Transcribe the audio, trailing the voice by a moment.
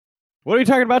What are you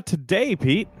talking about today,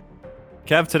 Pete?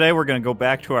 Kev, today we're going to go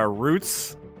back to our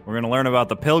roots. We're going to learn about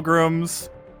the Pilgrims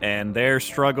and their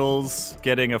struggles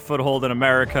getting a foothold in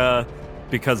America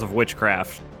because of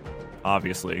witchcraft.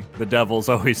 Obviously, the devil's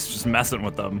always just messing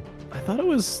with them. I thought it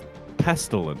was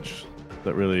pestilence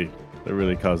that really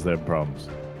caused them problems.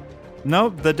 No,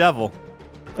 the devil.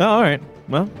 Oh, all right.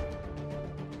 Well,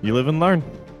 you live and learn.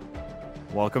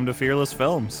 Welcome to Fearless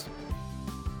Films.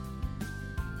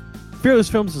 Fearless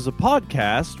Films is a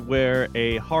podcast where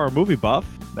a horror movie buff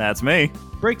That's me.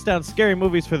 breaks down scary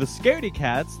movies for the scaredy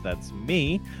cats, that's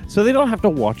me, so they don't have to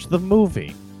watch the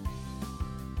movie.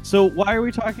 So why are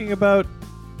we talking about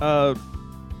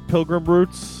Pilgrim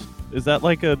Roots? Is that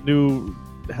like a new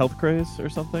health craze or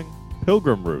something?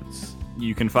 Pilgrim Roots.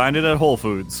 You can find it at Whole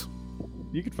Foods.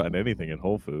 You can find anything at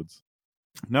Whole Foods.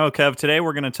 No, Kev, today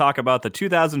we're going to talk about the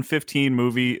 2015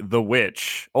 movie The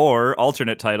Witch, or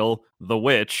alternate title, The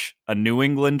Witch, A New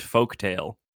England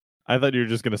Folktale. I thought you were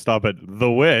just going to stop at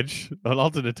The Witch, an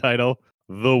alternate title,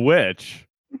 The Witch.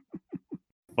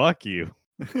 Fuck you.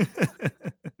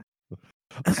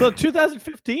 So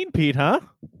 2015, Pete, huh?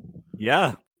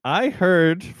 Yeah. I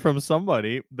heard from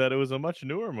somebody that it was a much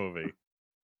newer movie.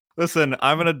 Listen,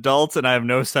 I'm an adult and I have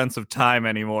no sense of time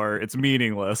anymore. It's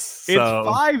meaningless. So It's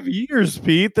 5 years,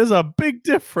 Pete. There's a big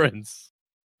difference.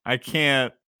 I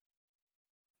can't.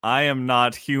 I am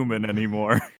not human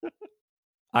anymore.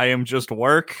 I am just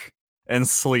work and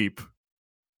sleep.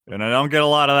 And I don't get a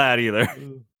lot of that either.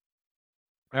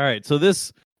 All right, so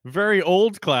this very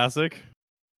old classic.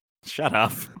 Shut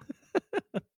up.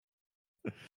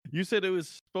 You said it was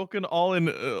spoken all in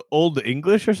Old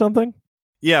English or something?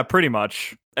 Yeah, pretty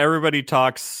much. Everybody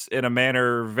talks in a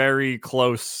manner very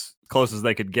close as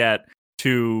they could get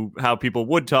to how people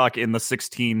would talk in the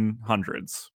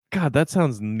 1600s. God, that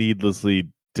sounds needlessly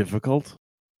difficult.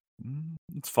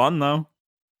 It's fun, though.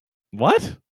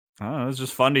 What? I don't know, it's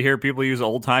just fun to hear people use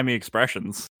old-timey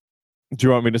expressions. Do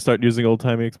you want me to start using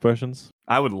old-timey expressions?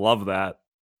 I would love that.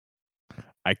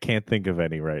 I can't think of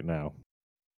any right now.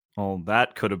 Oh,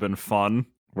 that could have been fun.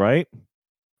 Right?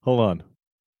 Hold on.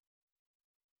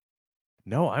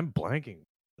 No, I'm blanking.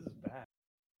 This is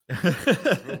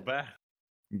bad. Real bad.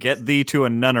 Get thee to a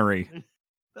nunnery.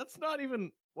 That's not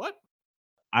even... What?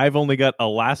 I've only got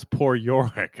alas poor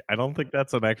Yorick. I don't think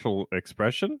that's an actual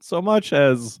expression so much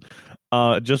as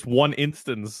just one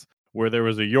instance where there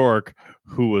was a Yorick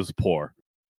who was poor.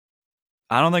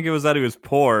 I don't think it was that he was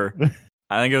poor.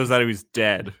 I think it was that he was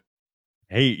dead.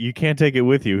 Hey, you can't take it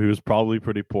with you. He was probably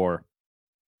pretty poor.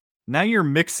 Now you're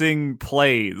mixing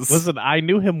plays. Listen, I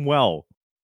knew him well.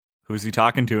 Who's he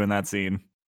talking to in that scene?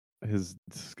 His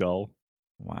skull.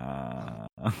 Wow.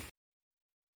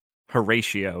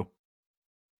 Horatio.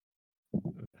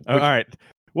 All right.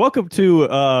 Welcome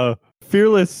to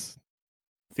Fearless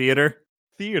Theater?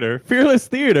 Fearless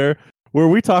Theater, where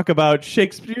we talk about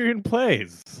Shakespearean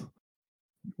plays.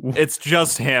 It's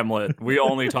just Hamlet. We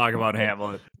only talk about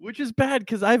Hamlet. Which is bad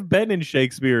because I've been in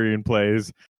Shakespearean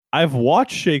plays. I've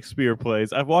watched Shakespeare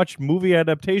plays. I've watched movie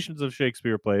adaptations of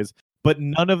Shakespeare plays, but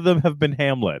none of them have been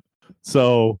Hamlet.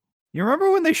 So, You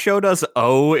remember when they showed us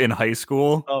O in high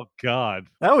school? oh God.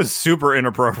 That was super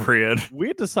inappropriate. We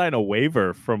had to sign a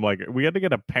waiver from we had to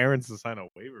get our parents to sign a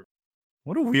waiver.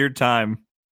 What a weird time.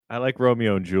 I like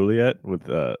Romeo and Juliet with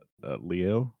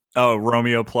Leo. Oh,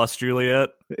 Romeo plus Juliet?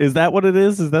 Is that what it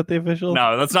is? Is that the official?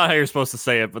 No, that's not how you're supposed to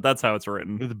say it, but that's how it's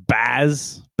written. With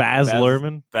Baz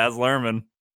Luhrmann. Baz Luhrmann.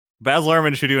 Baz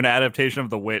Luhrmann should do an adaptation of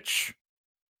The Witch.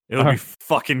 It would be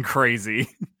fucking crazy.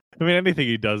 I mean, anything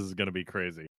he does is going to be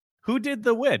crazy. Who did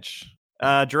The Witch?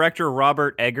 Director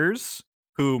Robert Eggers,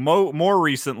 who more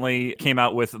recently came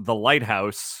out with The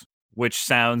Lighthouse, which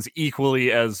sounds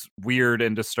equally as weird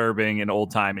and disturbing and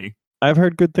old-timey. I've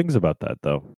heard good things about that,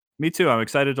 though. Me too. I'm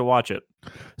excited to watch it.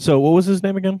 So what was his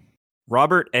name again?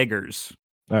 Robert Eggers.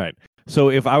 All right.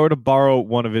 So if I were to borrow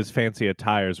one of his fancy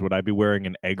attires, would I be wearing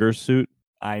an Eggers suit?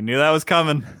 I knew that was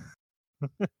coming.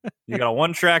 You got a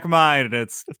one-track mind, and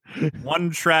it's one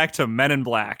track to Men in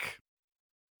Black.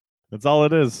 That's all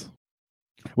it is.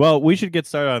 Well, we should get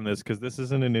started on this because this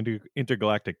isn't an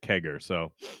intergalactic kegger.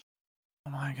 So,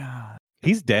 Oh my god.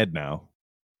 he's dead now.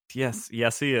 Yes,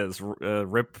 he is.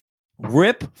 Rip.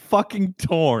 Rip fucking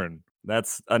Torn.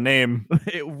 That's a name.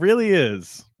 It really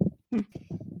is.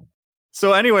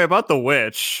 So anyway, about The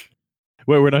Witch.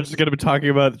 Wait, we're not just going to be talking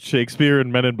about Shakespeare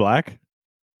and Men in Black?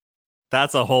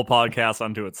 That's a whole podcast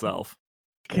unto itself.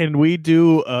 Can we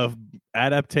do a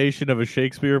adaptation of a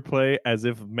Shakespeare play as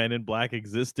if Men in Black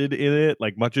existed in it?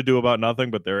 Like Much Ado About Nothing,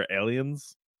 but they're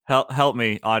aliens? Help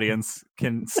me, audience.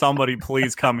 Can somebody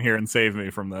please come here and save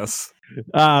me from this?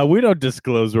 We don't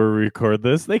disclose where we record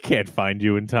this. They can't find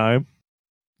you in time.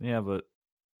 Yeah, but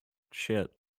shit.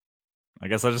 I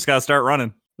guess I just gotta start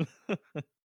running.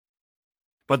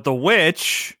 But The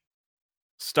Witch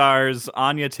stars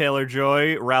Anya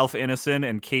Taylor-Joy, Ralph Ineson,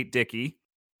 and Kate Dickie.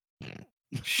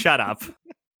 Shut up.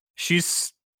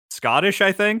 She's Scottish,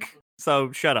 I think.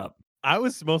 So shut up. I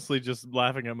was mostly just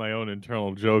laughing at my own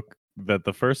internal joke that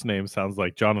the first name sounds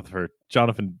like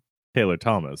Jonathan Taylor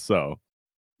Thomas. So,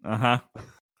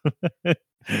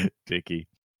 Dickie.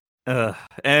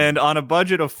 And on a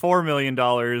budget of $4 million,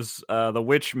 The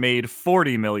Witch made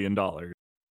 $40 million.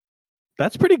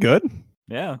 That's pretty good.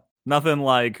 Yeah, nothing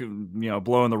like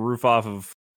blowing the roof off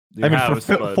of your house.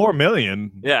 For but $4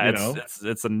 million. yeah,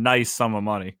 it's a nice sum of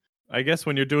money. I guess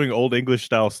when you're doing old English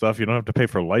style stuff, you don't have to pay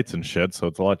for lights and shit, so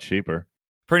it's a lot cheaper.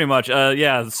 Pretty much.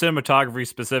 Yeah, the cinematography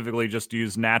specifically just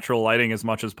used natural lighting as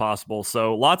much as possible.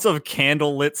 So lots of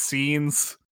candlelit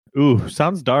scenes. Ooh,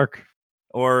 sounds dark.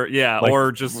 Or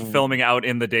just filming out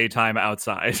in the daytime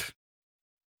outside.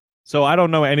 So I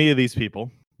don't know any of these people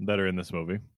that are in this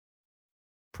movie.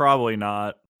 Probably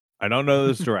not. I don't know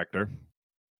this director.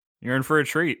 You're in for a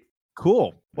treat.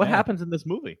 Cool. What Yeah. happens in this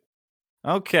movie?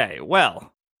 Okay,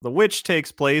 well, The Witch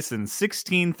takes place in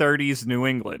 1630s New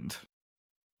England,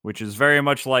 which is very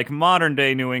much like modern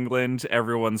day New England.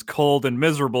 Everyone's cold and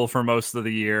miserable for most of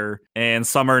the year, and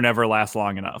summer never lasts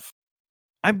long enough.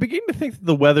 I'm beginning to think that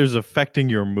the weather's affecting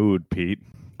your mood, Pete.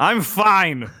 I'm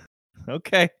fine.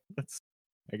 Okay.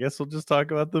 I guess we'll just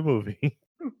talk about the movie.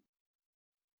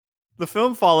 The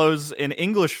film follows an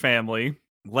English family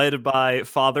led by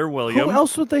Father William. Who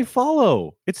else would they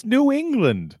follow? It's New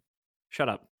England. Shut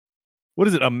up. What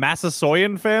is it, a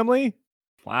Massasoit family?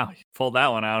 Wow, you pulled that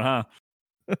one out,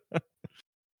 huh?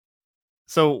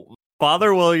 So,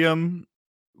 Father William,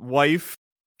 wife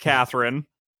Catherine.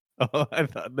 Oh, I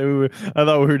thought we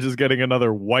were just getting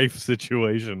another wife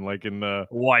situation, like in the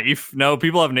Wife? No,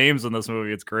 people have names in this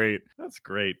movie. It's great. That's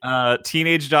great.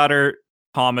 Teenage daughter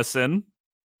Thomason.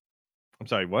 I'm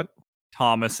sorry, what?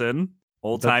 Thomason,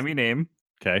 old-timey name.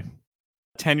 Okay.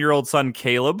 10-year-old son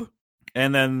Caleb.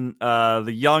 And then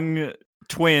the young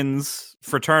twins,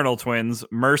 fraternal twins,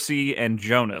 Mercy and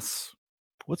Jonas.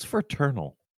 What's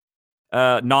fraternal?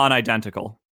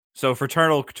 Non-identical. So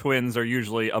fraternal twins are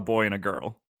usually a boy and a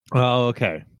girl. Oh,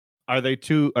 okay. Are they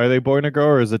boy and a girl,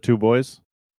 or is it two boys?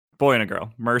 Boy and a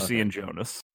girl. Mercy and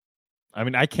Jonas. I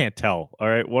mean, I can't tell. All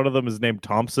right. One of them is named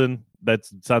Thompson. That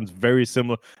sounds very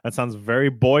similar. That sounds very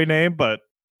boy name, but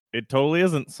it totally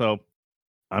isn't. So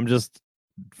I'm just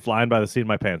flying by the seat of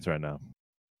my pants right now.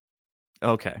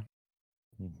 Okay.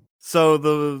 So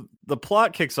the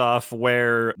plot kicks off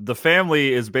where the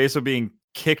family is basically being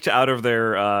kicked out of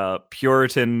their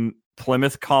Puritan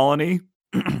Plymouth colony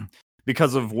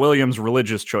because of William's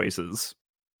religious choices.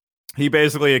 He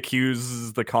basically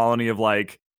accuses the colony of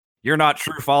like, you're not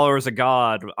true followers of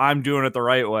God. I'm doing it the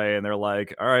right way. And they're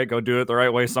like, all right, go do it the right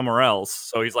way somewhere else.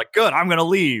 So he's like, good, I'm going to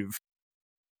leave.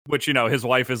 Which, his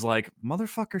wife is like,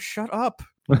 motherfucker, shut up.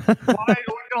 Why are we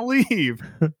going to leave?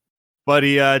 But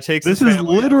he takes This is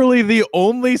literally the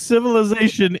only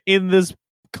civilization in this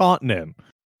continent.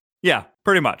 Yeah,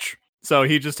 pretty much. So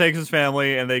he just takes his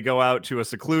family and they go out to a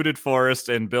secluded forest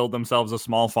and build themselves a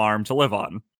small farm to live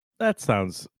on. That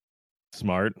sounds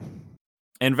smart.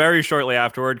 And very shortly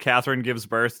afterward, Catherine gives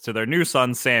birth to their new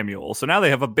son, Samuel. So now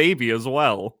they have a baby as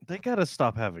well. They gotta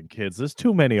stop having kids. There's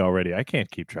too many already. I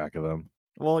can't keep track of them.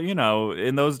 Well,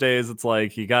 in those days, it's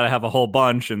like you gotta have a whole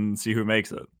bunch and see who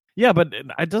makes it. Yeah, but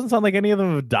it doesn't sound like any of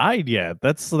them have died yet.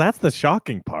 That's the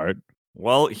shocking part.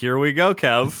 Well, here we go,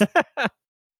 Kev.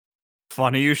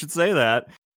 Funny you should say that.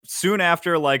 Soon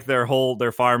after, like, their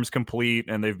farm's complete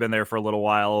and they've been there for a little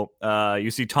while, you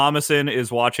see Thomason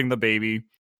is watching the baby.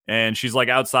 And she's like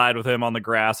outside with him on the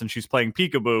grass and she's playing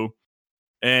peekaboo.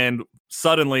 And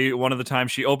suddenly, one of the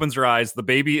times she opens her eyes, the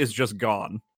baby is just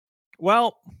gone.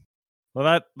 Well,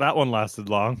 that one lasted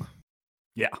long.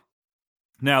 Yeah.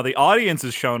 Now, the audience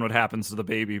is shown what happens to the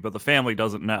baby, but the family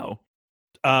doesn't know.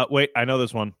 Wait, I know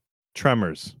this one.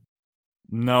 Tremors.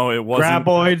 No, it wasn't.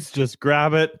 Graboids, just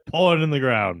grab it, pull it in the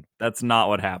ground. That's not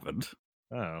what happened.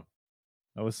 Oh,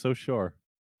 I was so sure.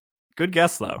 Good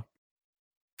guess, though.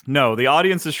 No, the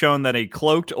audience is shown that a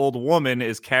cloaked old woman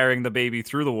is carrying the baby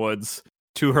through the woods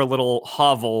to her little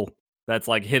hovel that's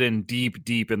like hidden deep,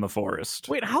 deep in the forest.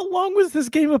 Wait, how long was this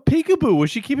game of peekaboo?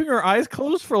 Was she keeping her eyes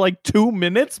closed for like 2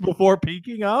 minutes before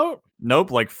peeking out?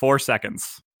 Nope, like 4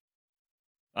 seconds.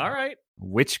 All right.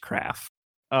 Witchcraft.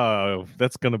 Oh,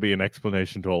 that's going to be an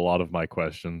explanation to a lot of my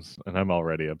questions, and I'm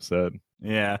already upset.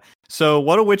 Yeah. So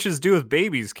what do witches do with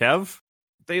babies, Kev?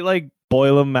 They like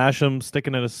boil them, mash them, stick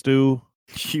it in a stew.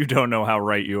 You don't know how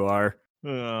right you are.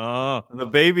 Oh, The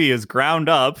baby is ground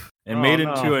up and made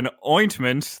into no. an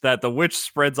ointment that the witch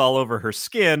spreads all over her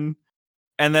skin,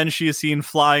 and then she is seen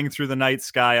flying through the night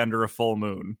sky under a full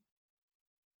moon.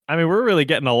 I mean, we're really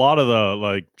getting a lot of the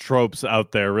like tropes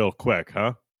out there real quick,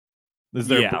 huh? Is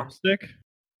there a Yeah. broomstick?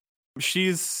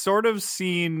 She's sort of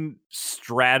seen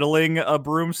straddling a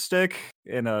broomstick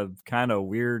in a kind of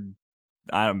weird,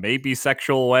 maybe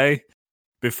sexual way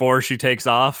before she takes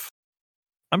off.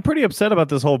 I'm pretty upset about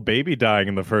this whole baby dying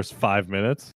in the first 5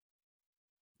 minutes.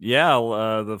 Yeah,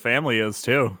 the family is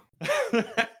too.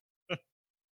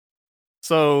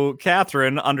 So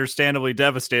Catherine, understandably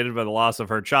devastated by the loss of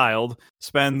her child,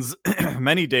 spends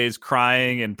many days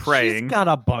crying and praying. She's got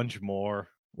a bunch more.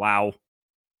 Wow.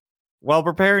 While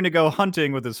preparing to go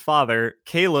hunting with his father,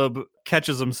 Caleb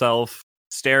catches himself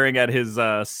staring at his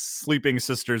sleeping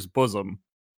sister's bosom.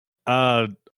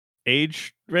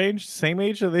 Age range? Same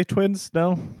age? Are they twins?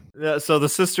 No? So the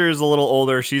sister is a little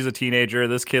older. She's a teenager.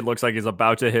 This kid looks like he's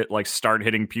about to start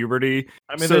hitting puberty.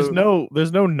 I mean, So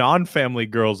there's no non-family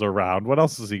girls around. What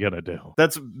else is he gonna do?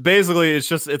 that's basically,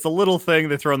 it's a little thing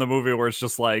they throw in the movie where it's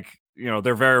just like,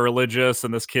 they're very religious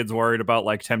and this kid's worried about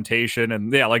like temptation.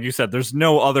 And yeah, like you said, there's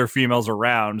no other females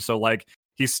around. So like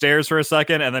he stares for a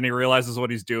second and then he realizes what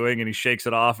he's doing and he shakes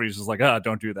it off and he's just like,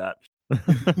 don't do that.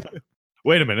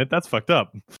 Wait a minute, that's fucked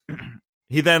up.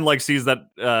 He then like sees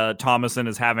that Thomason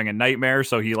is having a nightmare,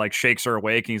 so he like shakes her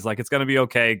awake and he's like, it's gonna be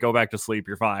okay, go back to sleep,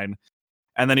 you're fine.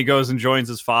 And then he goes and joins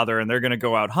his father and they're gonna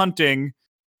go out hunting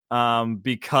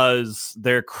because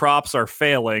their crops are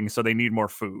failing, so they need more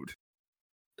food.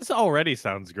 This already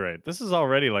sounds great. This is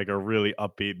already like a really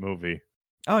upbeat movie.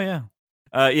 Oh yeah.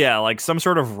 Yeah, like some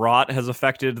sort of rot has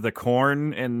affected the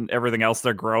corn and everything else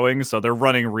they're growing, so they're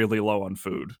running really low on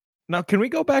food. Now, can we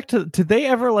go back to, did they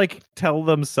ever like tell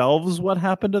themselves what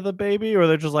happened to the baby, or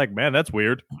they're just like, man, that's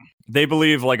weird? They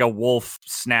believe like a wolf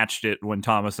snatched it when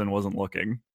Thomason wasn't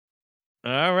looking.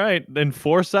 All right, in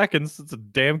 4 seconds, it's a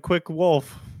damn quick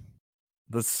wolf.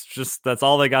 That's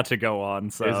all they got to go on.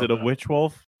 So is it a witch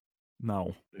wolf?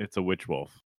 No, it's a witch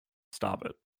wolf. Stop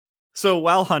it. So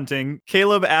while hunting,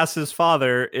 Caleb asks his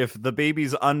father if the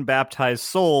baby's unbaptized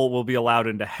soul will be allowed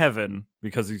into heaven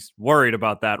because he's worried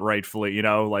about that rightfully,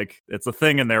 like it's a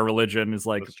thing in their religion is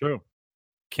like, that's true.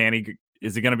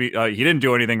 Is he going to be, he didn't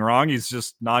do anything wrong. He's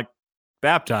just not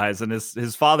baptized. And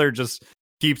his father just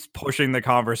keeps pushing the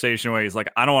conversation away. He's like,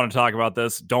 I don't want to talk about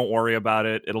this. Don't worry about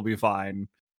it. It'll be fine.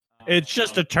 It's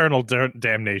just eternal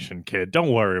damnation, kid.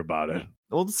 Don't worry about it.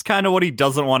 Well, it's kind of what he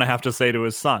doesn't want to have to say to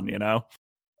his son,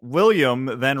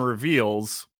 William then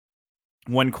reveals,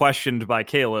 when questioned by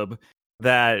Caleb,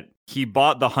 that he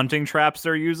bought the hunting traps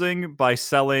they're using by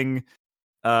selling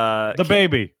the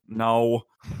baby. No,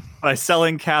 by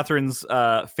selling Catherine's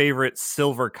favorite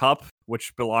silver cup,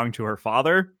 which belonged to her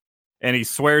father, and he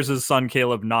swears his son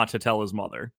Caleb not to tell his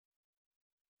mother.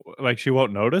 Like she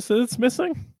won't notice that it's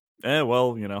missing?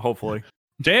 Well, hopefully.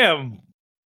 Damn,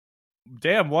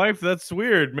 wife, that's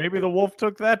weird. Maybe the wolf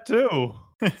took that too.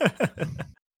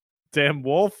 Damn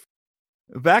wolf.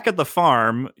 Back at the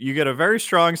farm, you get a very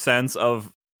strong sense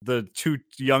of the two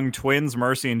young twins,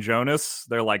 Mercy and Jonas.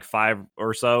 They're like 5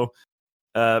 or so,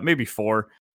 maybe 4.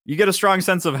 You get a strong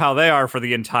sense of how they are for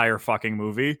the entire fucking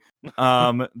movie.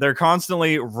 They're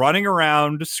constantly running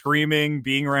around, screaming,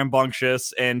 being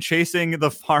rambunctious, and chasing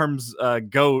the farm's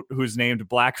goat, who's named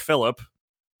Black Phillip,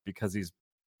 because he's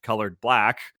colored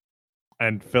black.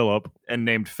 And Philip. And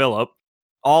named Philip.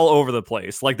 All over the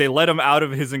place. Like they let him out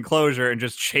of his enclosure and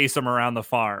just chase him around the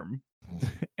farm.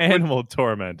 Animal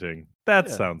tormenting. That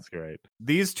sounds great.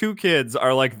 These 2 kids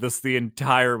are like this the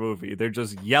entire movie. They're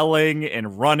just yelling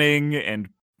and running and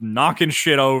knocking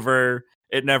shit over.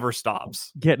 It never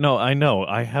stops. Yeah, no, I know.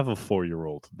 I have a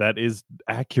 4-year-old. That is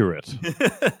accurate.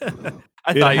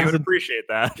 I thought you would appreciate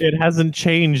that. It hasn't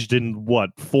changed in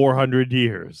 400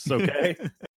 years, okay?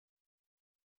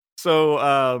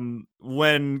 So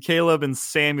when Caleb and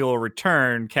Samuel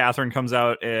return, Catherine comes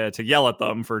out to yell at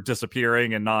them for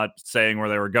disappearing and not saying where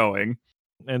they were going.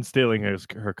 And stealing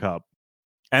her cup.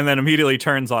 And then immediately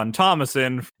turns on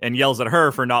Thomason and yells at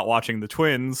her for not watching the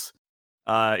twins.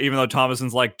 Even though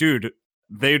Thomason's like, dude,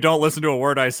 they don't listen to a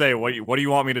word I say. What do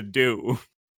you want me to do?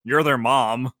 You're their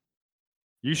mom.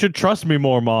 You should trust me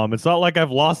more, Mom. It's not like I've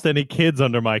lost any kids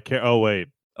under my care. Oh, wait.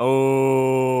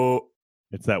 Oh...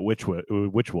 It's that witch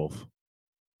wolf.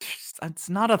 It's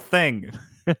not a thing.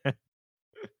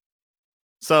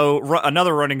 So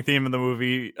another running theme in the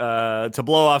movie, to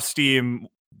blow off steam,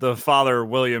 the father,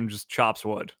 William, just chops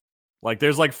wood. Like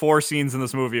there's like 4 scenes in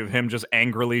this movie of him just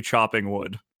angrily chopping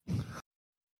wood.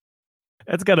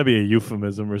 That's got to be a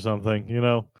euphemism or something,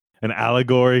 An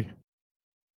allegory.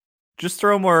 Just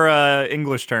throw more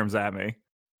English terms at me.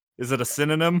 Is it a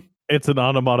synonym? It's an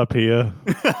onomatopoeia.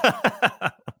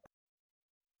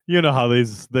 You know how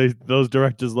those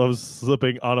directors love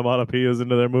slipping onomatopoeias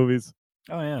into their movies.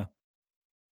 Oh, yeah.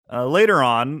 Later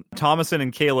on, Thomason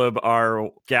and Caleb are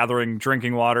gathering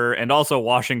drinking water and also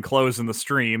washing clothes in the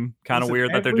stream. Kind of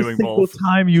weird that they're doing both. Every single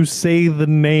time you say the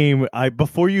name,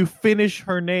 before you finish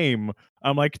her name,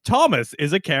 I'm like, Thomas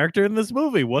is a character in this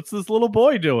movie. What's this little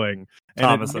boy doing? And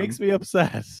Thomason. It makes me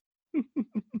upset.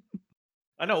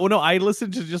 I know. Well, no, I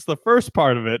listened to just the first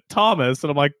part of it, Thomas,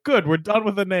 and I'm like, good, we're done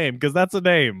with the name, because that's a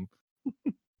name.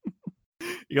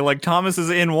 You're like, Thomas is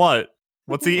in what?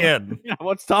 What's he in? Yeah,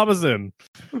 what's Thomas in?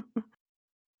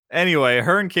 Anyway,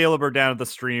 her and Caleb are down at the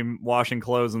stream washing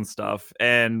clothes and stuff,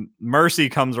 and Mercy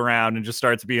comes around and just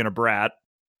starts being a brat.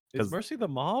 Is Mercy the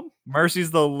mom?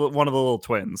 Mercy's one of the little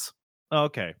twins. Oh,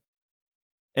 okay.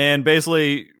 And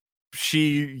basically,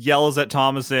 she yells at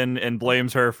Thomason and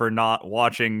blames her for not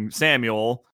watching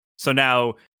Samuel. So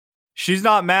now she's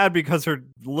not mad because her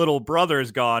little brother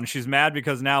is gone. She's mad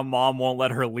because now mom won't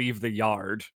let her leave the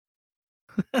yard.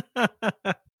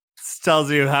 This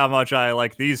tells you how much I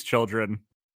like these children.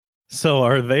 So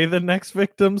are they the next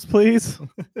victims, please?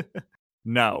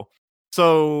 No.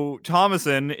 So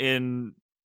Thomason, in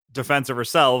defense of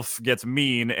herself, gets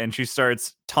mean and she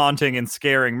starts taunting and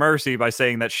scaring Mercy by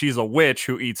saying that she's a witch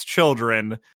who eats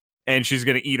children and she's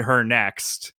going to eat her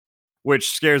next,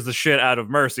 which scares the shit out of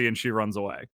Mercy and she runs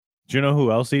away. Do you know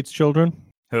who else eats children?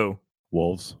 Who?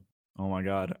 Wolves. Oh my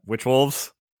god. Which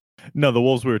wolves? No, the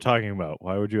wolves we were talking about.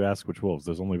 Why would you ask which wolves?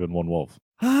 There's only been one wolf.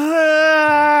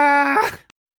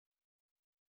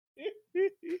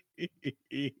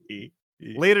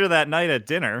 Later that night at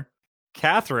dinner,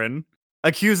 Catherine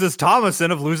accuses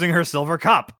Thomason of losing her silver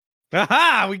cup.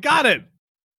 Aha! We got it!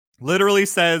 Literally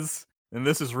says, and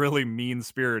this is really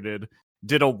mean-spirited,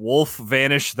 did a wolf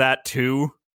vanish that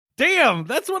too? Damn,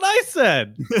 that's what I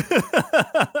said!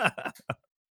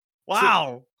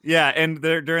 Wow! Yeah, and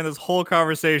during this whole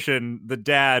conversation, the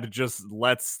dad just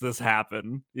lets this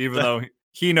happen, even though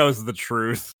he knows the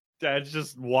truth. Dad's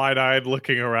just wide-eyed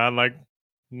looking around like,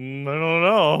 I don't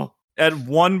know. At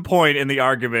one point in the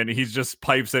argument, he just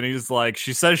pipes in. He's like,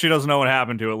 she says she doesn't know what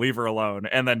happened to it. Leave her alone.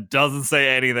 And then doesn't say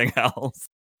anything else.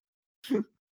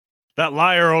 That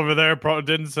liar over there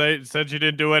said she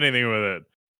didn't do anything with it.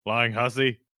 Lying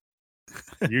hussy.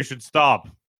 You should stop.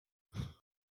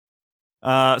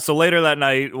 So later that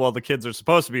night, while the kids are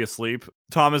supposed to be asleep,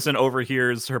 Thomason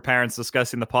overhears her parents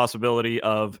discussing the possibility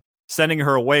of sending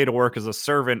her away to work as a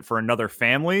servant for another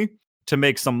family to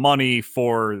make some money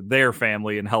for their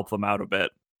family and help them out a bit.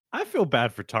 I feel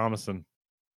bad for Thomason.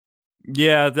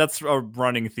 Yeah, that's a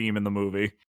running theme in the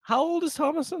movie. How old is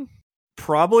Thomason?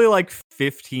 Probably like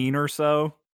 15 or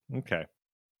so. Okay.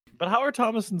 But how are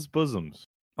Thomason's bosoms?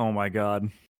 Oh my god.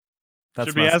 That's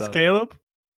Should we ask up. Caleb?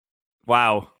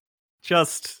 Wow.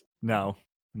 Just no.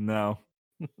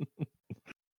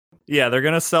 Yeah,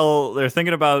 they're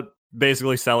thinking about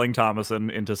basically selling Thomason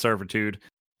into servitude.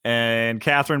 And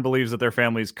Catherine believes that their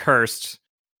family's cursed.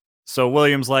 So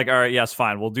William's like, all right, yes,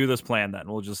 fine. We'll do this plan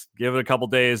then. We'll just give it a couple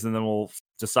days and then we'll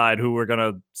decide who we're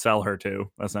going to sell her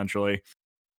to, essentially.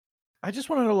 I just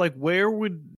want to know, like, where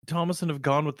would Thomason have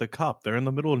gone with the cup? They're in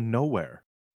the middle of nowhere.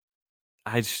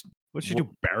 What'd she do?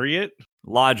 Bury it?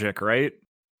 Logic, right?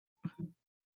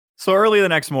 So early the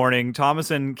next morning,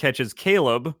 Thomason catches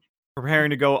Caleb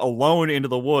preparing to go alone into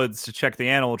the woods to check the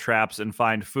animal traps and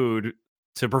find food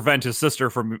to prevent his sister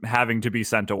from having to be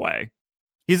sent away.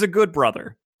 He's a good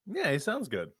brother. Yeah, he sounds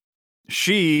good.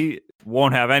 She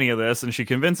won't have any of this, and she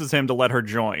convinces him to let her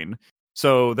join.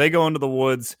 So they go into the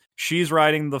woods. She's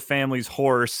riding the family's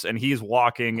horse, and he's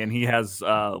walking, and he has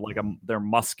their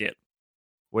musket,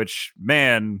 which,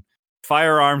 man,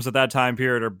 firearms at that time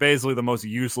period are basically the most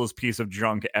useless piece of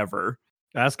junk ever.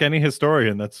 Ask any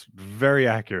historian. That's very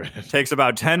accurate. It takes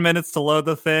about 10 minutes to load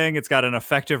the thing. It's got an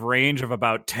effective range of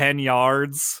about 10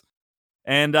 yards.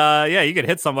 And you could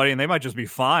hit somebody and they might just be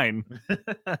fine.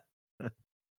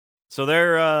 So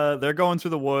they're going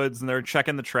through the woods and they're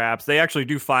checking the traps. They actually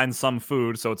do find some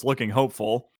food, so it's looking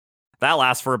hopeful. That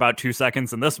lasts for about 2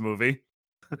 seconds in this movie.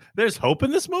 There's hope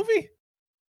in this movie?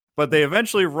 But they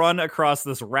eventually run across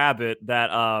this rabbit that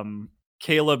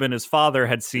Caleb and his father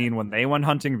had seen when they went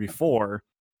hunting before,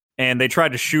 and they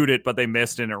tried to shoot it, but they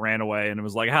missed and it ran away, and it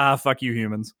was like, fuck you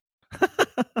humans.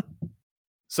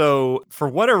 So for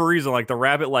whatever reason, like the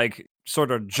rabbit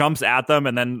sort of jumps at them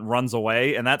and then runs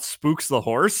away, and that spooks the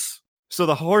horse. So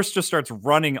the horse just starts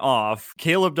running off.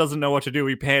 Caleb doesn't know what to do.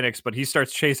 He panics, but he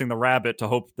starts chasing the rabbit to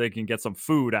hope they can get some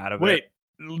food out of it. Wait,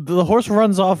 the horse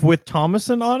runs off with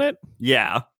Thomason on it,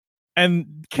 Yeah. and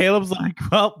Caleb's like,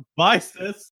 "Well, bye,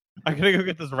 sis. I gotta go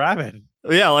get this rabbit."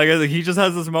 Yeah, like he just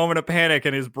has this moment of panic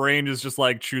and his brain is just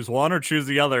like, choose one or choose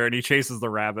the other, and he chases the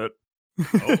rabbit.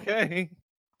 Okay.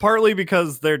 Partly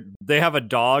because they have a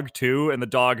dog too, and the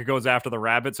dog goes after the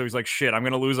rabbit, so he's like, shit, I'm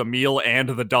gonna lose a meal and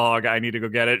the dog. I need to go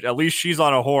get it. At least she's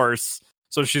on a horse,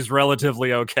 so she's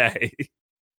relatively okay.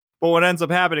 But what ends up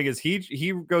happening is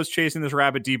he goes chasing this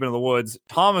rabbit deep into the woods.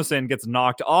 Thomason gets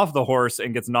knocked off the horse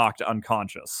and gets knocked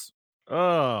unconscious.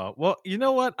 Oh, well, you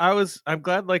know what? I'm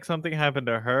glad like something happened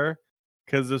to her,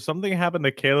 because if something happened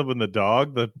to Caleb and the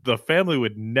dog, the family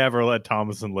would never let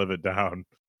Thomason live it down.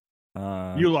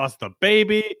 You lost the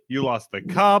baby, you lost the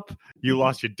cup, you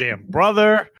lost your damn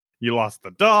brother, you lost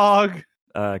the dog.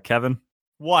 Kevin.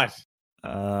 What?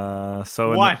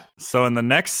 So in the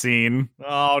next scene,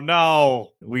 Oh no.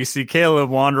 we see Caleb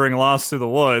wandering lost through the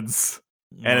woods,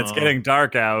 and it's getting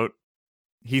dark out.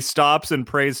 He stops and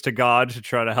prays to God to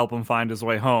try to help him find his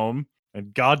way home.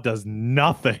 And God does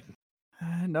nothing.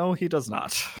 No, he does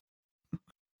not.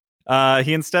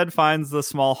 He instead finds the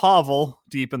small hovel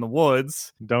deep in the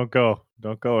woods, Don't go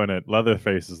in it.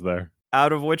 Leatherface is there.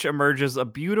 out of which emerges a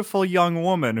beautiful young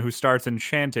woman who starts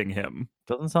enchanting him.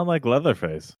 Doesn't sound like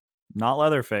Leatherface. Not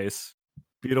Leatherface.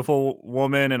 Beautiful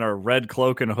woman in a red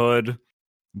cloak and hood.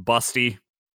 Busty.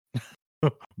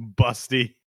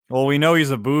 Busty. Well, we know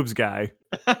he's a boobs guy.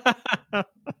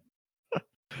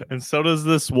 And so does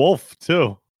this wolf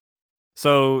too.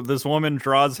 So this woman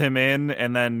draws him in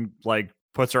and then like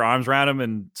puts her arms around him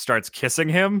and starts kissing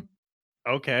him.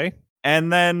 Okay.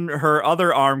 And then her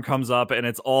other arm comes up and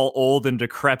it's all old and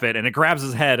decrepit and it grabs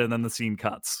his head and then the scene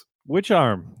cuts. Which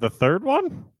arm? The third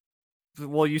one?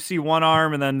 Well, you see one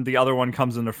arm and then the other one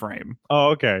comes into frame. Oh,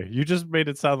 okay. You just made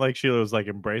it sound like Sheila was like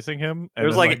embracing him. And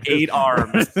There's then, like 8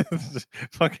 arms.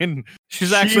 Fucking.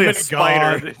 She's actually a She-Man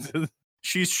spider. God.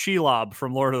 She's Shelob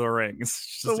from Lord of the Rings.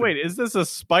 So wait, is this a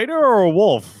spider or a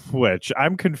wolf witch?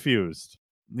 I'm confused.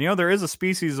 You know, there is a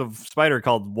species of spider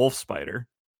called wolf spider.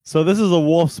 So this is a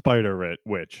wolf spider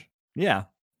witch. Yeah.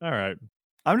 All right.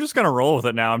 I'm just going to roll with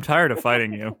it now. I'm tired of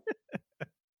fighting you.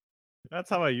 That's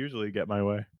how I usually get my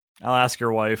way. I'll ask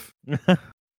your wife.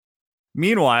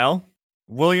 Meanwhile,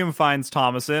 William finds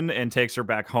Thomason and takes her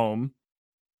back home.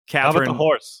 How about Catherine, the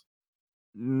horse?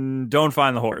 don't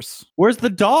find the horse. Where's the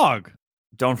dog?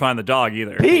 Don't find the dog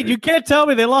either. Pete, you can't tell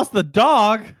me they lost the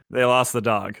dog. They lost the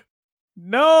dog.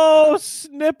 No,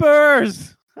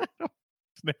 Snippers.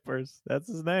 Snippers. That's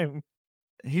his name.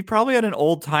 He probably had an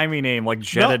old-timey name like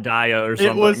Jedediah or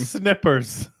something. It was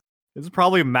Snippers. It's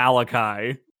probably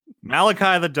Malachi.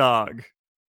 Malachi the dog.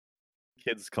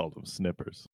 Kids called him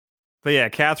Snippers. But yeah,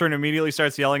 Catherine immediately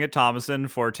starts yelling at Thomason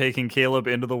for taking Caleb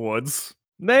into the woods.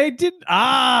 They did.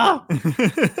 I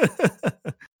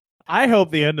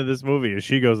hope the end of this movie is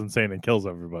she goes insane and kills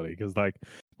everybody, because like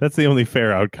that's the only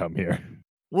fair outcome here.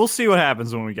 We'll see what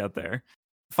happens when we get there.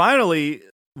 Finally,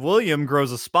 William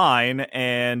grows a spine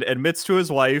and admits to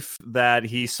his wife that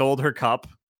he sold her cup.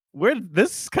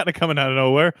 This is kind of coming out of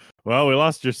nowhere. Well, we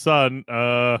lost your son,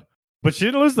 but she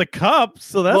didn't lose the cup,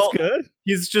 so that's good.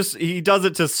 He does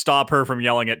it to stop her from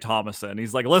yelling at Thomason.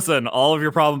 He's like, listen, all of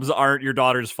your problems aren't your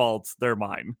daughter's fault. They're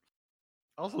mine.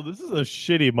 Also, this is a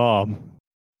shitty mom.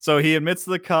 So he admits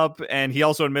to the cup, and he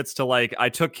also admits to, like, I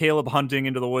took Caleb hunting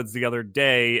into the woods the other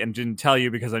day and didn't tell you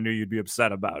because I knew you'd be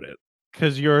upset about it.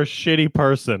 Because you're a shitty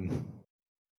person.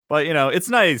 But, you know, it's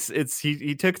nice.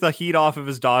 He took the heat off of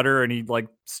his daughter, and he, like,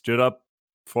 stood up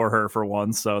for her for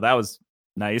once, so that was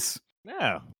nice.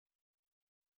 Yeah.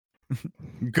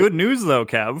 Good news, though,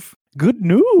 Kev. Good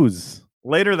news.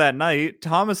 Later that night,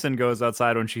 Thomason goes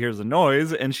outside when she hears a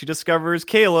noise, and she discovers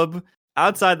Caleb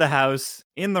outside the house,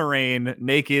 in the rain,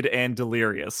 naked and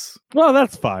delirious. Well,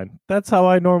 that's fine. That's how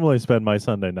I normally spend my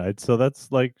Sunday night. So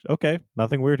that's like, okay,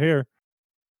 nothing weird here.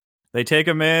 They take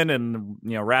him in and,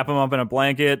 you know, wrap him up in a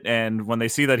blanket. And when they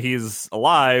see that he's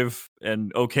alive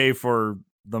and okay for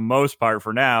the most part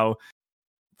for now,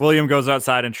 William goes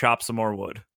outside and chops some more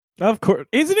wood. Of course.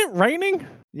 Isn't it raining?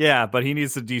 Yeah, but he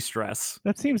needs to de-stress.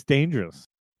 That seems dangerous.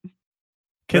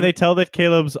 Can they tell that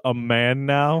Caleb's a man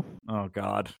now? Oh,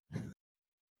 God.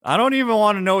 I don't even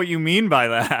want to know what you mean by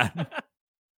that.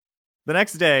 The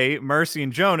next day, Mercy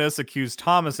and Jonas accuse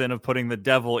Thomason of putting the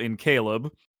devil in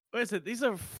Caleb. What is it? These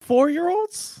are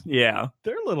 4-year-olds? Yeah.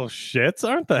 They're little shits,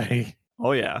 aren't they?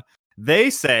 Oh, yeah. They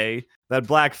say that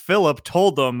Black Phillip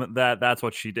told them that that's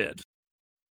what she did.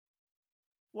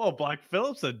 Well, Black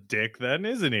Phillip's a dick then,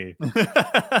 isn't he?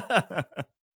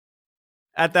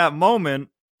 At that moment,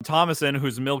 Thomason,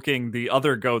 who's milking the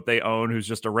other goat they own, who's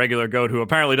just a regular goat who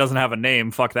apparently doesn't have a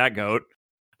name, fuck that goat.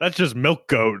 That's just milk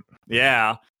goat.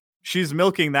 Yeah. She's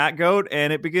milking that goat,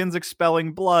 and it begins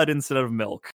expelling blood instead of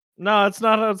milk, No, it's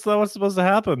not. That's not what's supposed to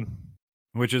happen.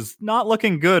 which is not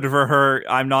looking good for her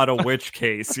I'm not a witch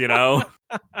case, you know?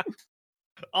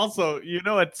 Also,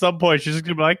 at some point she's just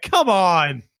gonna be like, "Come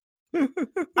on,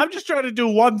 I'm just trying to do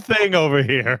one thing over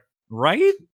here."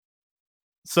 Right?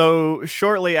 So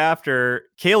shortly after,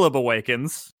 Caleb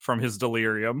awakens from his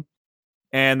delirium,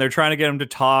 and they're trying to get him to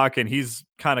talk, and he's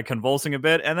kind of convulsing a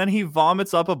bit, and then he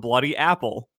vomits up a bloody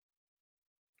apple.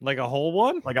 Like a whole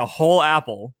one? Like a whole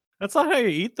apple. That's not how you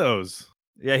eat those.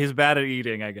 Yeah, he's bad at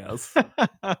eating, I guess.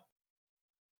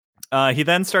 He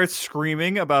then starts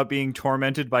screaming about being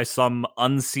tormented by some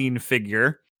unseen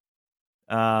figure.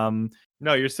 No,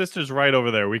 your sister's right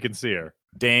over there. We can see her.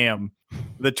 Damn.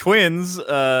 The twins,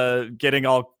 getting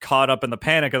all caught up in the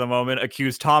panic of the moment,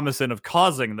 accuse Thomason of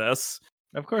causing this.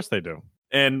 Of course they do.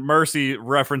 And Mercy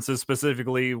references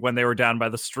specifically when they were down by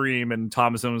the stream, and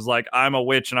Thomason was like, "I'm a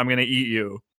witch and I'm going to eat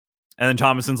you." And then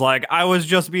Thomason's like, "I was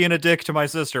just being a dick to my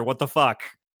sister. What the fuck?"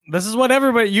 This is what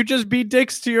everybody. You just be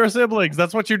dicks to your siblings.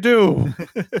 That's what you do.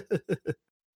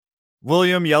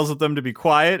 William yells at them to be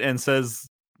quiet and says,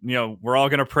 "We're all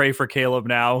going to pray for Caleb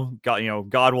now.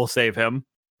 God will save him."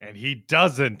 And he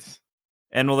doesn't.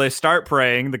 And when they start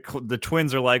praying, the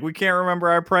twins are like, "We can't remember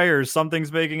our prayers.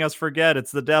 Something's making us forget.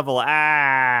 It's the devil."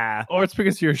 Or it's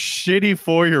because you're shitty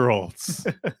 4-year-olds.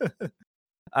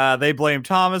 They blame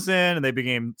Thomason, and they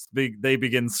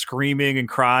begin screaming and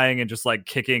crying and just like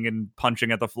kicking and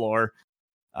punching at the floor.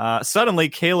 Suddenly,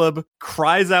 Caleb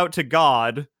cries out to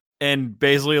God and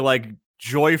basically like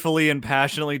joyfully and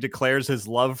passionately declares his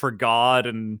love for God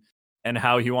and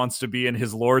how he wants to be in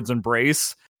his Lord's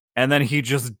embrace. And then he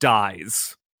just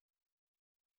dies.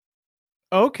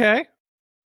 Okay.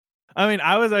 I mean,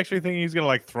 I was actually thinking he's gonna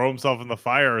like throw himself in the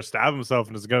fire or stab himself,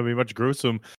 and it's gonna be much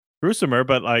gruesomer.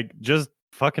 But like, just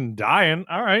fucking dying.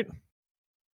 All right,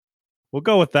 we'll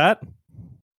go with that.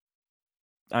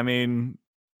 I mean,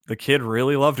 the kid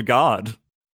really loved God.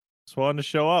 Just wanted to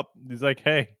show up. He's like,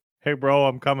 hey, bro,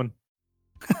 I'm coming.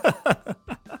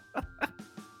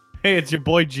 Hey, it's your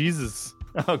boy Jesus.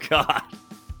 Oh, God.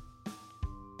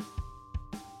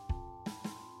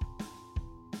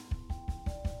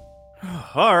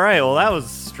 All right, well, that was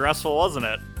stressful, wasn't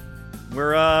it?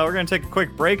 We're going to take a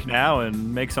quick break now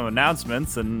and make some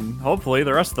announcements, and hopefully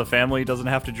the rest of the family doesn't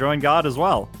have to join God as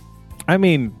well. I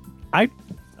mean,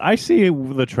 I see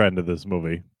the trend of this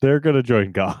movie. They're going to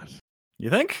join God. You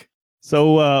think?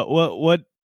 So, why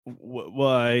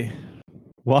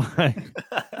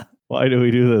why do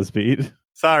we do this, Pete?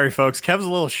 Sorry, folks. Kev's a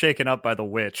little shaken up by the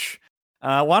witch.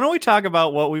 Why don't we talk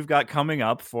about what we've got coming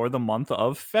up for the month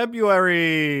of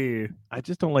February? I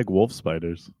just don't like wolf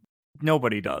spiders.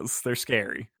 Nobody does. They're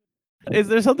scary. Is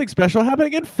there something special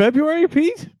happening in February,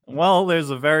 Pete? Well, there's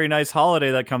a very nice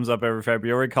holiday that comes up every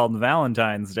February called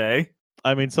Valentine's Day.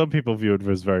 I mean, some people view it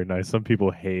as very nice. Some people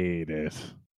hate it.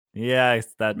 Yeah,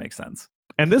 that makes sense.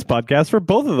 And this podcast for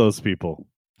both of those people.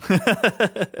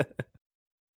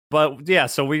 But yeah,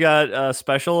 so we got a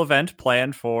special event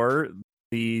planned for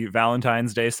the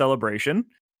Valentine's Day celebration.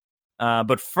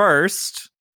 But first,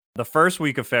 the first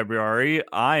week of February,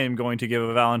 I am going to give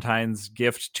a Valentine's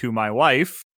gift to my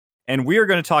wife. And we are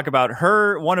going to talk about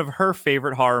one of her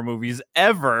favorite horror movies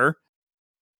ever,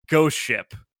 Ghost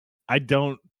Ship. I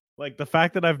don't like the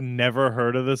fact that I've never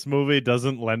heard of this movie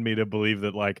doesn't lend me to believe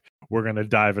that like we're going to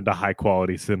dive into high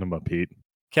quality cinema, Pete.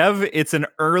 Kev, it's an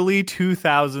early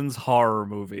 2000s horror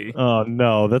movie. Oh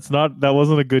no, that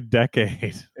wasn't a good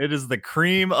decade. It is the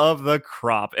cream of the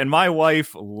crop. And my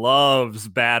wife loves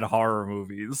bad horror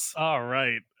movies. All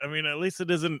right. I mean, at least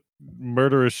it isn't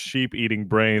murderous sheep eating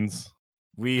brains.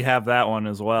 We have that one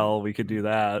as well. We could do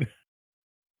that.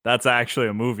 That's actually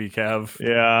a movie, Kev.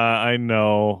 Yeah, I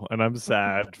know. And I'm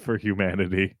sad for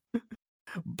humanity.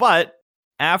 But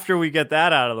after we get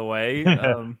that out of the way,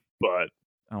 but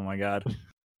oh my God.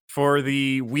 For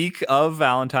the week of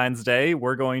Valentine's Day,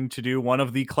 we're going to do one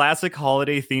of the classic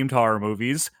holiday-themed horror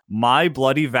movies, My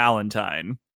Bloody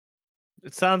Valentine.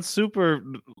 It sounds super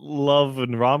love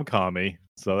and rom-com-y,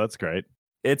 so that's great.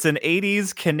 It's an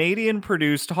 80s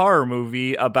Canadian-produced horror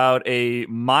movie about a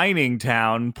mining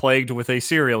town plagued with a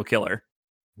serial killer.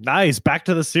 Nice, back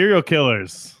to the serial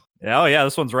killers. Oh yeah,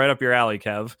 this one's right up your alley,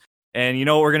 Kev. And you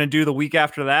know what we're going to do the week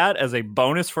after that as a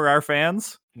bonus for our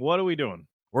fans? What are we doing?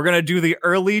 We're going to do the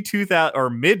early 2000 or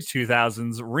mid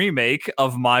 2000s remake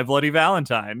of My Bloody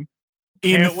Valentine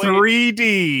in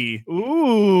 3D.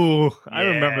 Ooh, yeah. I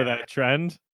remember Yeah. that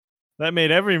trend. That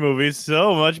made every movie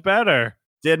so much better.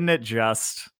 Didn't it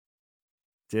just?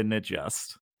 Didn't it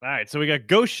just? All right, so we got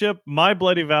Ghost Ship, My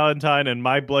Bloody Valentine, and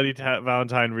My Bloody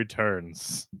Valentine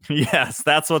Returns. Yes,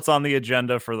 that's what's on the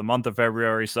agenda for the month of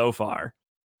February so far.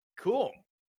 Cool.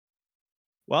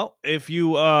 Well, if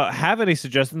you have any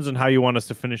suggestions on how you want us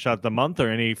to finish out the month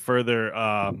or any further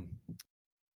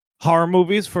horror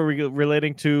movies for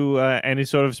relating to any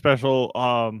sort of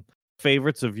special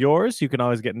favorites of yours, you can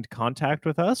always get into contact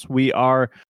with us. We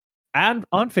are on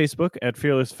Facebook at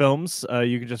Fearless Films.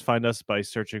 You can just find us by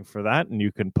searching for that, and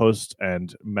you can post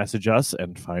and message us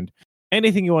and find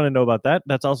anything you want to know about that.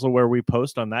 That's also where we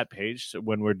post on that page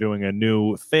when we're doing a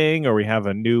new thing or we have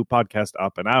a new podcast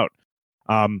up and out.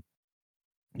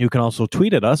 You can also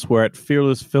tweet at us. We're at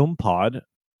Fearless Film Pod,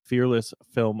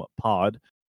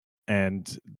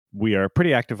 and we are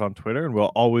pretty active on Twitter, and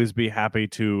we'll always be happy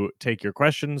to take your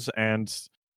questions and,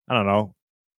 I don't know,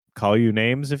 call you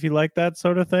names if you like that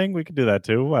sort of thing. We can do that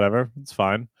too. Whatever. It's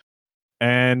fine.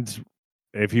 And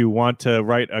if you want to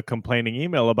write a complaining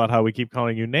email about how we keep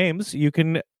calling you names, you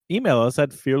can email us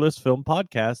at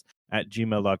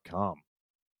fearlessfilmpodcast@gmail.com.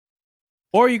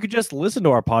 Or you could just listen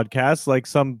to our podcast like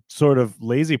some sort of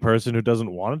lazy person who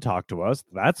doesn't want to talk to us.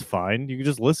 That's fine. You can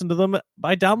just listen to them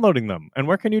by downloading them. And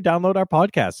where can you download our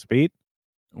podcasts, Pete?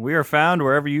 We are found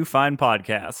wherever you find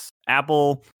podcasts.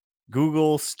 Apple,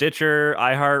 Google, Stitcher,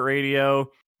 iHeartRadio.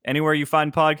 Anywhere you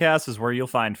find podcasts is where you'll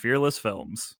find Fearless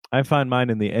Films. I find mine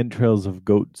in the entrails of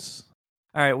goats.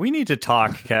 All right, we need to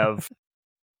talk, Kev.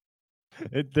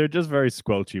 They're just very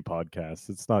squelchy podcasts.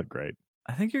 It's not great.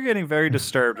 I think you're getting very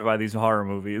disturbed by these horror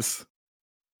movies.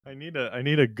 I need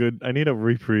a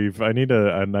reprieve. I need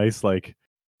a nice, like,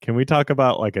 can we talk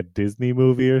about like a Disney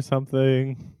movie or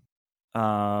something?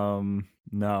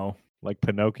 No. Like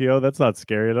Pinocchio? That's not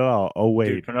scary at all. Oh, wait.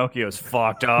 Dude, Pinocchio's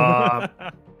fucked up.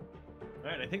 All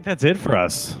right, I think that's it for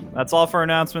us. That's all for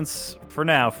announcements for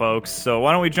now, folks. So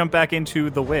why don't we jump back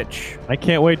into The Witch? I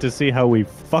can't wait to see how we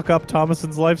fuck up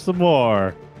Thomason's life some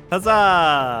more.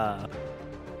 Huzzah!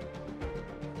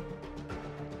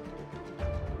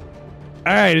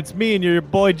 All right, it's me and your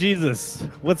boy Jesus.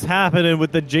 What's happening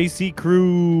with the JC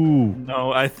crew?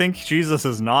 No, I think Jesus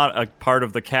is not a part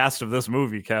of the cast of this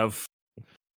movie, Kev.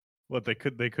 What, they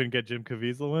couldn't get Jim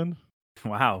Caviezel in?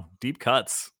 Wow, deep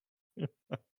cuts.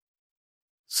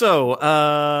 So,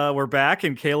 we're back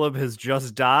and Caleb has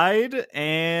just died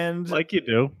and Like you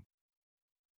do.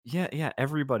 Yeah,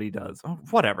 everybody does. Oh,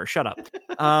 whatever, shut up.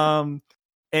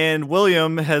 And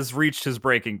William has reached his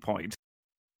breaking point.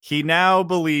 He now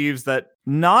believes that,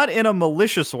 not in a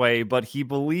malicious way, but he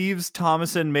believes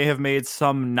Thomason may have made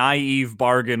some naive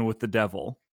bargain with the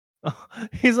devil.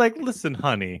 He's like, listen,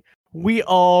 honey, we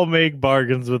all make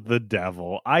bargains with the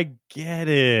devil. I get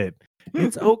it.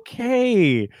 It's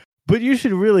okay. But you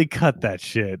should really cut that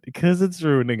shit because it's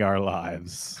ruining our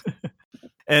lives.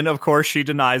 And of course, she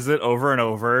denies it over and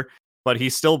over, but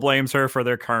he still blames her for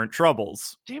their current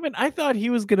troubles. Damn it, I thought he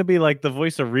was going to be like the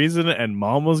voice of reason and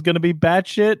Mom was going to be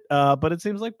batshit, but it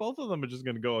seems like both of them are just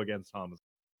going to go against Thomas.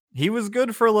 He was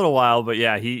good for a little while, but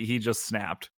yeah, he just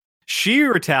snapped. She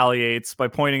retaliates by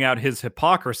pointing out his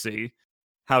hypocrisy,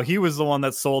 how he was the one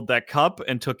that sold that cup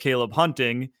and took Caleb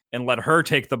hunting and let her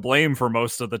take the blame for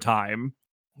most of the time.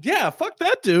 Yeah, fuck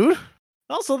that dude.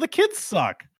 Also, the kids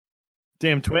suck.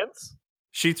 Damn twins.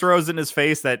 She throws in his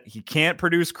face that he can't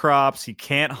produce crops, he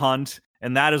can't hunt,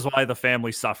 and that is why the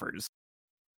family suffers.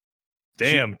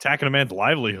 Damn, attacking a man's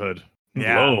livelihood.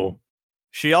 Yeah. Whoa.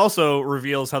 She also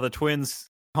reveals how the twins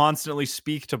constantly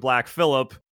speak to Black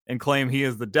Phillip and claim he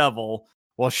is the devil,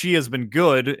 while she has been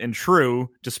good and true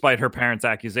despite her parents'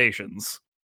 accusations.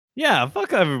 Yeah,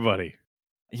 fuck everybody.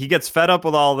 He gets fed up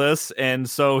with all this, and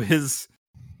so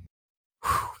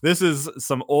this is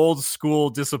some old school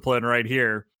discipline right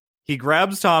here. He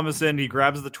grabs Thomason, he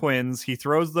grabs the twins, he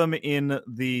throws them in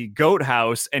the goat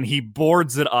house, and he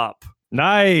boards it up.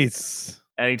 Nice.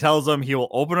 And he tells them he will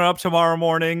open it up tomorrow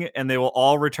morning, and they will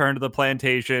all return to the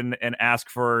plantation and ask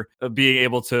for being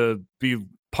able to be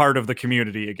part of the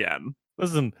community again.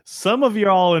 Listen, some of you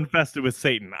are all infested with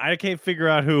Satan. I can't figure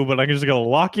out who, but I'm just going to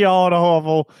lock you all in a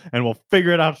hovel, and we'll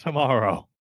figure it out tomorrow.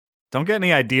 Don't get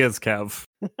any ideas, Kev.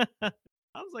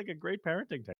 Sounds like a great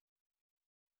parenting technique.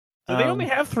 Do they only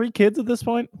have 3 kids at this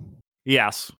point?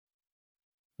 Yes.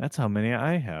 That's how many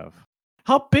I have.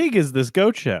 How big is this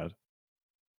goat shed?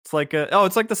 It's like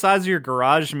it's like the size of your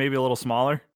garage, maybe a little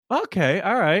smaller. Okay,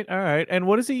 all right. And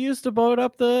what does he use to board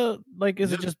up the, like,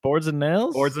 is it just boards and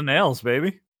nails? Boards and nails,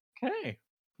 baby. Okay,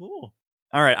 cool.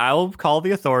 All right, I'll call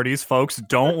the authorities, folks.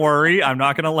 Don't worry. I'm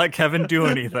not going to let Kevin do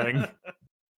anything.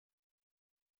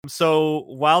 So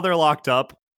while they're locked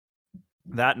up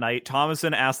that night,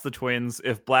 Thomason asks the twins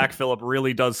if Black Phillip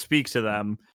really does speak to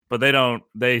them, but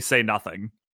they say nothing.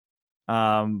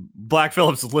 Black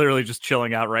Phillip's literally just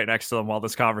chilling out right next to them while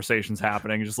this conversation's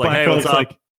happening. Just like, Black hey, Phillip's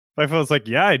what's up? Black Phillip's like,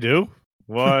 yeah, I do.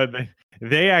 What?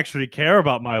 They actually care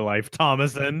about my life,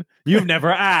 Thomason. You've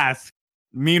never asked.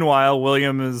 Meanwhile,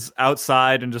 William is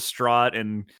outside and distraught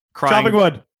and crying. Chopping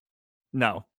wood.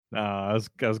 No. I was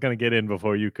gonna get in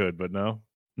before you could, but no.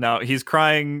 No, he's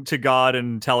crying to God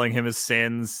and telling him his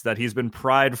sins, that he's been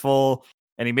prideful,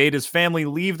 and he made his family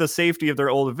leave the safety of their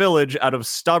old village out of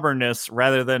stubbornness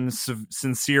rather than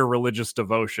sincere religious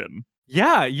devotion.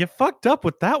 Yeah, you fucked up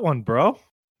with that one, bro.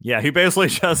 Yeah, he basically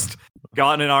just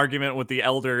got in an argument with the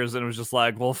elders and was just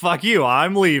like, well, fuck you,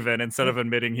 I'm leaving, instead of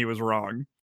admitting he was wrong.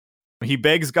 He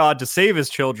begs God to save his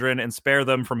children and spare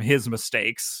them from his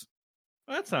mistakes.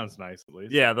 That sounds nice, at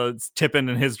least. Yeah, it's tipping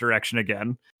in his direction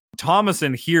again.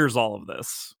 Thomason hears all of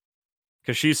this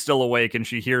because she's still awake and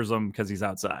she hears him because he's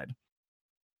outside.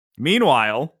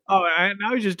 Meanwhile...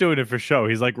 now he's just doing it for show.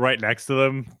 He's like right next to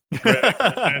them.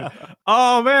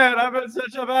 Oh man, I've been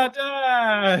such a bad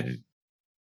dad.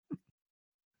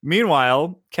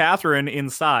 Meanwhile, Catherine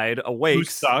inside awakes. Who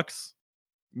sucks?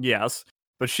 Yes,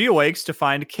 but she awakes to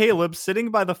find Caleb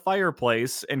sitting by the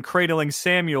fireplace and cradling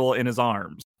Samuel in his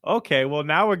arms. Okay, well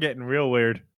now we're getting real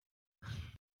weird.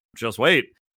 Just wait.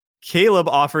 Caleb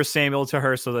offers Samuel to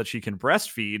her so that she can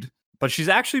breastfeed, but she's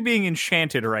actually being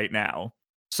enchanted right now.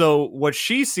 So what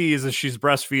she sees is she's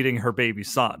breastfeeding her baby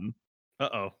son.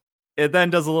 Uh-oh. It then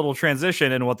does a little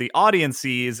transition, and what the audience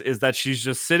sees is that she's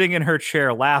just sitting in her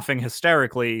chair laughing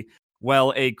hysterically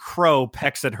while a crow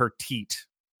pecks at her teat.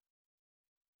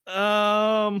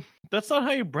 That's not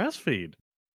how you breastfeed.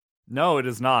 No, it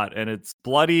is not, and it's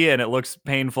bloody, and it looks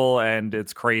painful, and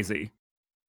it's crazy.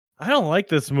 I don't like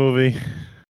this movie.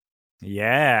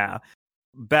 Yeah.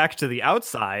 Back to the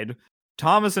outside,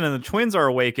 Thomason and the twins are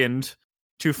awakened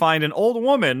to find an old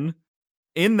woman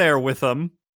in there with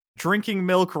them, drinking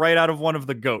milk right out of one of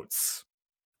the goats.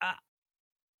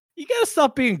 You gotta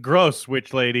stop being gross,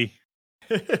 witch lady.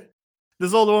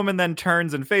 This old woman then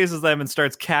turns and faces them and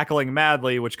starts cackling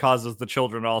madly, which causes the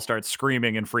children to all start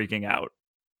screaming and freaking out.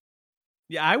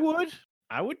 Yeah, I would.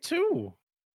 I would too.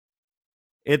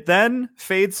 It then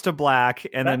fades to black,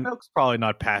 and that then milk's probably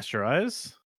not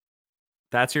pasteurized.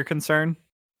 That's your concern?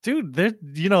 Dude, they're,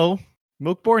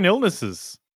 milk-borne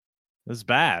illnesses. It's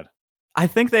bad. I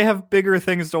think they have bigger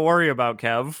things to worry about,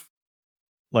 Kev.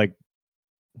 Like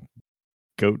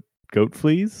goat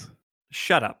fleas?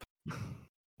 Shut up.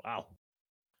 Wow.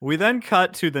 We then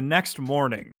cut to the next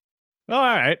morning. Oh, all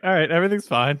right. Everything's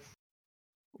fine.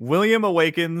 William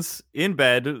awakens in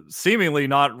bed, seemingly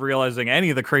not realizing any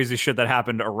of the crazy shit that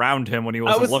happened around him when he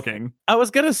wasn't looking. I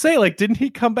was going to say, didn't he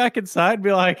come back inside and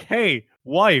be like, hey,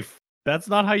 wife, that's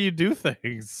not how you do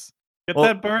things. Get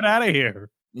that bird out of here.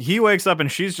 He wakes up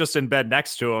and she's just in bed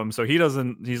next to him. So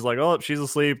he's like, oh, she's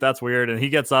asleep. That's weird. And he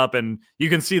gets up and you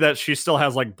can see that she still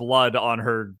has blood on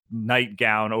her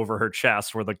nightgown over her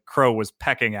chest where the crow was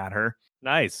pecking at her.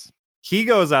 Nice. He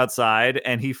goes outside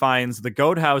and he finds the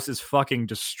goat house is fucking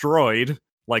destroyed,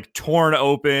 torn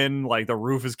open, the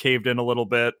roof is caved in a little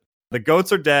bit. The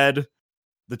goats are dead.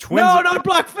 The twins not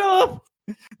Black Phillip!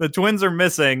 The twins are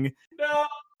missing. No,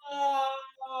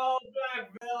 Black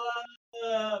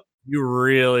Phillip! You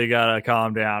really gotta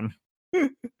calm down.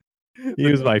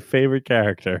 He was my favorite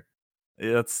character.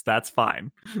 That's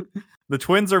fine. The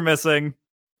twins are missing,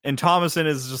 and Thomason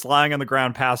is just lying on the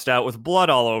ground, passed out with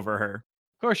blood all over her.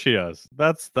 Of course she does.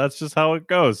 That's just how it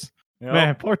goes. Yep.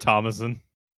 Man, poor Thomason.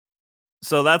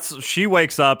 So she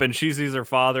wakes up and she sees her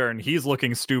father and he's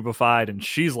looking stupefied and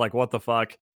she's like, what the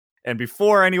fuck? And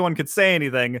before anyone could say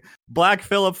anything, Black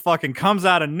Phillip fucking comes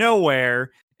out of nowhere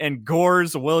and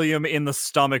gores William in the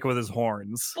stomach with his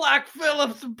horns. Black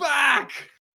Phillip's back!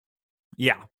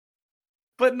 Yeah.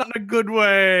 But not a good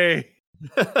way.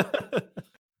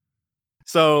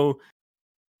 So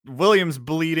William's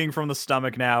bleeding from the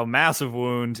stomach now, massive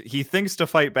wound. He thinks to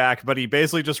fight back, but he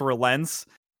basically just relents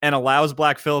and allows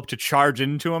Black Phillip to charge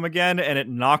into him again, and it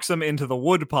knocks him into the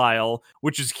wood pile,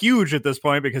 which is huge at this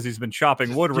point because he's been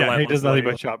chopping wood relentlessly. Yeah, he does nothing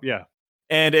but chop, yeah.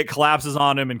 And it collapses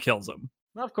on him and kills him.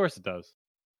 Well, of course it does.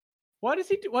 Why does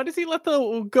he let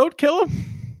the goat kill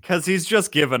him? Because he's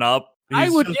just given up.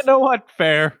 You know what?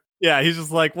 Fair. Yeah, he's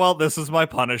just like, well, this is my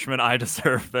punishment. I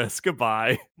deserve this.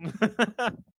 Goodbye.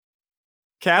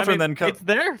 Catherine then comes. It's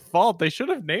their fault. They should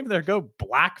have named their goat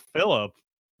Black Phillip.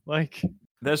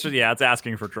 It's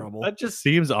asking for trouble. That just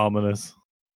seems ominous.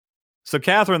 So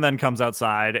Catherine then comes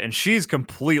outside, and she's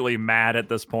completely mad at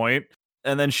this point.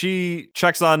 And then she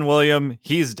checks on William.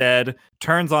 He's dead.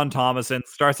 Turns on Thomason.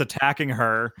 Starts attacking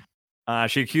her.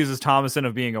 She accuses Thomason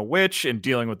of being a witch and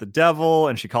dealing with the devil,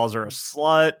 and she calls her a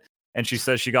slut. And she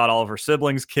says she got all of her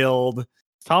siblings killed.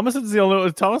 Thomason's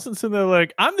in there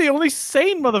like, I'm the only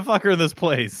sane motherfucker in this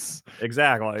place.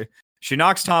 Exactly. She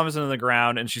knocks Thomason on the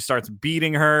ground and she starts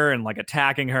beating her and like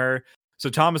attacking her. So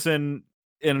Thomason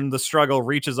in the struggle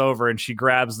reaches over and she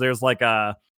grabs, there's like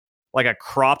a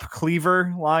crop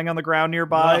cleaver lying on the ground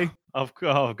nearby.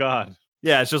 Oh God.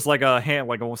 Yeah, it's just like a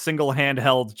single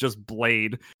handheld just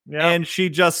blade. Yep. And she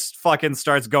just fucking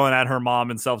starts going at her mom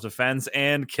in self-defense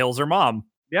and kills her mom.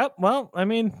 Yep. Well, I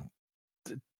mean,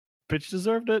 bitch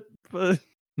deserved it. But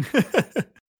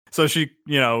so she,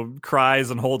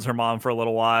 cries and holds her mom for a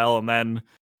little while and then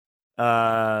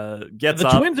gets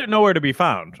up. The twins are nowhere to be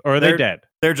found. Or are they dead?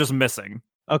 They're just missing.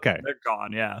 Okay. They're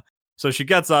gone, yeah. So she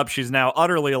gets up. She's now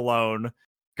utterly alone.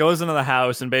 Goes into the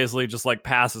house and basically just like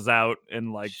passes out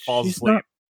and like falls asleep.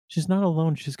 She's not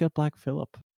alone. She's got Black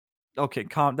Phillip. Okay,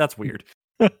 that's weird.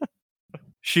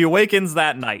 She awakens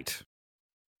that night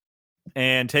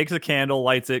and takes a candle,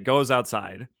 lights it, goes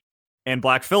outside. And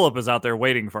Black Phillip is out there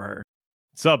waiting for her.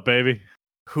 What's up, baby?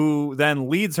 Who then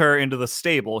leads her into the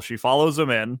stable. She follows him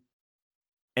in.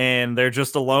 And they're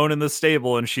just alone in the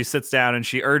stable, and she sits down and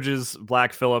she urges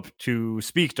Black Phillip to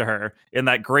speak to her in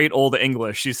that great old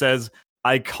English. She says,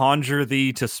 I conjure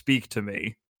thee to speak to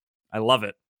me. I love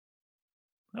it.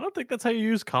 I don't think that's how you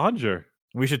use conjure.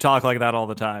 We should talk like that all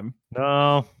the time.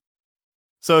 No.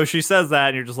 So she says that,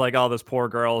 and you're just like, oh, this poor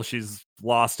girl, she's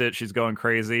lost it. She's going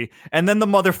crazy. And then the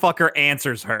motherfucker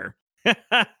answers her.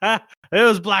 It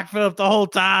was Black Phillip the whole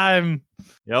time.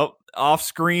 Yep. Off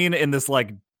screen in this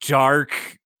like dark,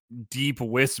 deep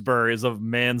whisper is a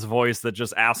man's voice that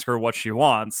just asks her what she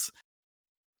wants.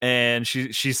 And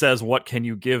she says, what can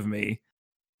you give me?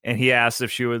 And he asks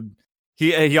if she would,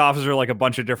 he offers her like a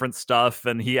bunch of different stuff.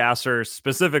 And he asks her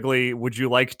specifically, would you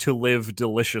like to live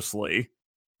deliciously?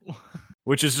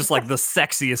 Which is just like the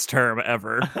sexiest term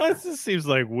ever. That just seems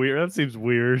like weird. That seems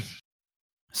weird.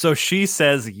 So she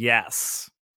says yes.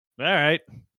 All right.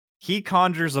 He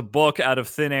conjures a book out of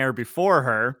thin air before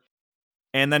her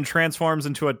and then transforms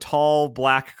into a tall,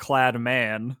 black-clad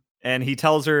man. And he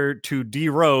tells her to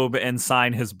derobe and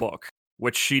sign his book,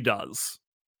 which she does.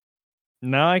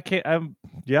 No, I can't.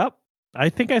 Yep. I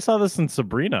think I saw this in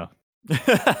Sabrina.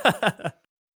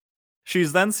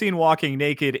 She's then seen walking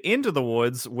naked into the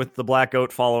woods with the black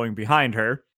goat following behind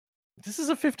her. This is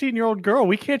a 15-year-old girl.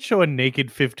 We can't show a naked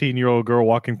 15-year-old girl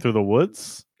walking through the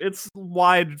woods. It's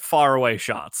wide, far away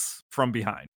shots from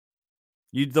behind.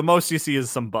 The most you see is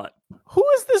some butt. Who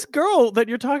is this girl that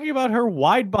you're talking about her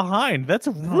wide behind? That's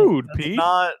rude, Pete.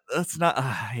 That's not.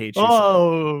 I hate you.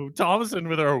 Oh, Thomason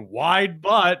with her wide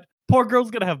butt. Poor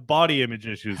girl's going to have body image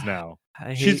issues now.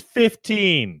 She's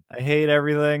 15. I hate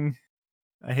everything.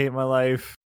 I hate my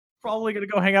life. Probably going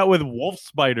to go hang out with wolf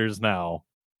spiders now.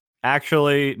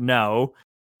 Actually, no.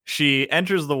 She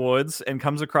enters the woods and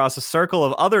comes across a circle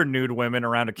of other nude women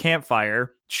around a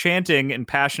campfire, chanting and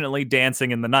passionately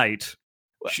dancing in the night.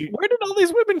 Where did all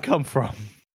these women come from?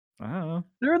 I don't know.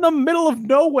 They're in the middle of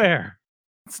nowhere.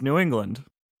 It's New England.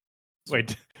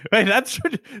 Wait,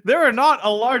 there are not a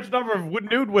large number of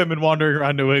nude women wandering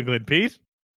around New England, Pete.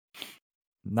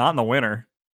 Not in the winter.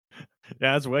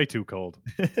 Yeah, it's way too cold.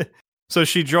 So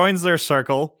she joins their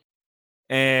circle,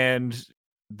 and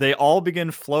they all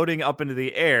begin floating up into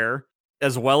the air,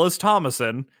 as well as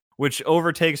Thomason, which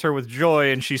overtakes her with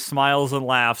joy, and she smiles and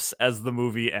laughs as the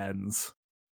movie ends.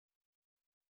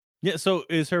 Yeah, so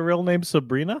is her real name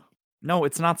Sabrina? No,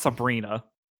 it's not Sabrina.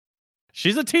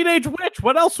 She's a teenage witch.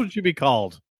 What else would she be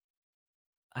called?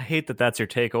 I hate that that's your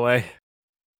takeaway.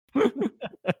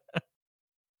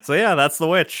 So yeah, that's the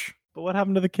witch. But what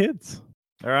happened to the kids?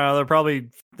 They're probably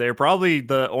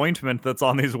the ointment that's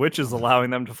on these witches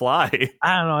allowing them to fly.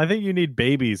 I don't know. I think you need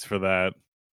babies for that.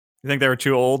 You think they were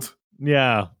too old?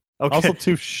 Yeah. Okay. Also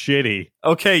too shitty.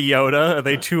 Okay, Yoda. Are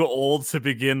they too old to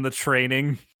begin the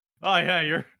training? Oh yeah,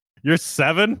 you're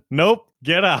 7? Nope.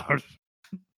 Get out.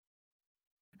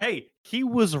 Hey, he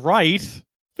was right.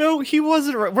 No, he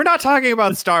wasn't right. We're not talking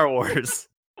about Star Wars.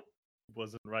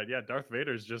 Wasn't right. Yeah, Darth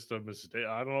Vader's just a mistake.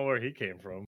 I don't know where he came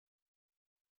from.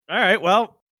 All right,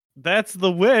 well, that's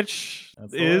the witch.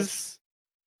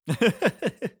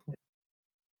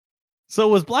 So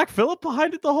was Black Phillip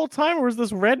behind it the whole time, or was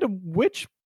this random witch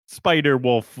spider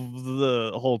wolf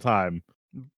the whole time?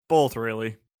 Both,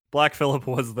 really. Black Phillip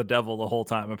was the devil the whole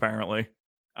time, apparently.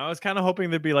 I was kind of hoping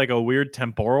there'd be like a weird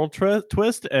temporal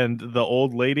twist, and the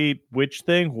old lady witch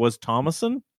thing was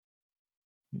Thomason.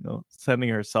 Sending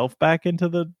herself back into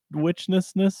the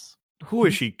witchnessness. Who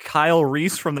is she? Kyle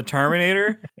Reese from the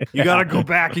Terminator? You gotta go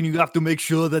back and you have to make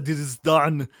sure that this is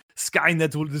done.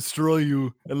 Skynet will destroy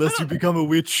you unless you become a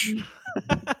witch.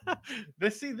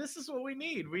 This is what we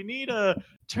need. We need a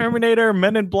Terminator,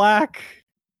 Men in Black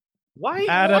Why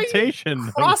adaptation. Why are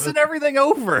you crossing everything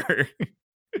over?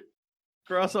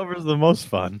 Crossover is the most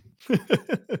fun. All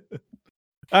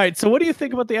right, so what do you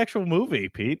think about the actual movie,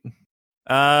 Pete?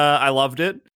 I loved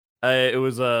it. It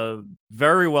was a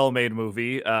very well made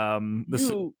movie.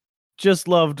 You just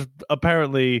loved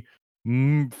apparently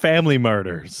family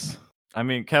murders. I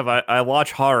mean, Kev, I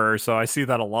watch horror, so I see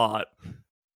that a lot.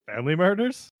 Family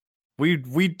murders?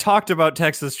 We talked about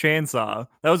Texas Chainsaw.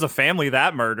 That was a family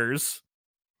that murders.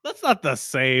 That's not the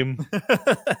same.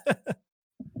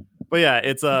 But yeah,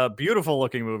 it's a beautiful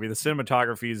looking movie. The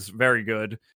cinematography is very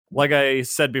good. Like I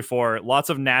said before, lots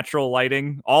of natural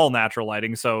lighting, all natural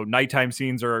lighting. So nighttime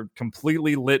scenes are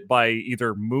completely lit by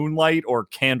either moonlight or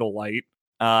candlelight.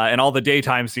 And all the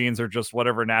daytime scenes are just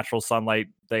whatever natural sunlight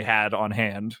they had on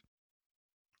hand.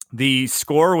 The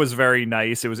score was very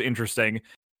nice. It was interesting.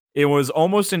 It was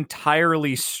almost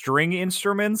entirely string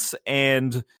instruments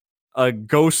and a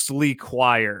ghostly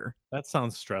choir. That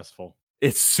sounds stressful.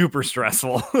 It's super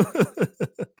stressful.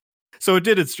 So it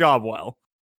did its job well.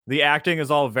 The acting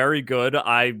is all very good.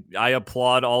 I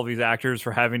applaud all these actors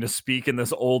for having to speak in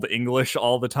this old English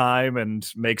all the time and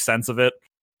make sense of it.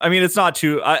 I mean, it's not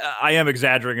too... I am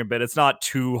exaggerating a bit. It's not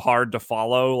too hard to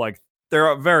follow. Like,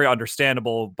 they're very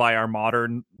understandable by our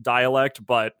modern dialect,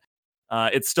 but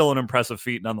it's still an impressive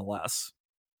feat nonetheless.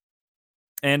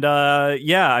 And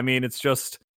yeah, I mean, it's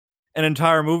just an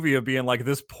entire movie of being like,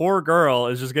 this poor girl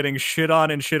is just getting shit on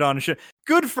and shit on and shit.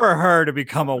 Good for her to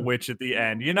become a witch at the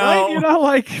end, you know? Right? You know,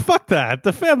 like, fuck that.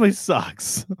 The family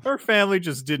sucks. Her family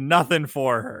just did nothing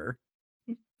for her.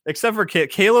 Except for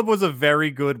Caleb was a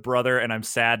very good brother, and I'm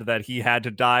sad that he had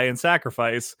to die in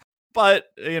sacrifice. But,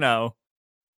 you know,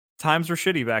 times were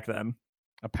shitty back then.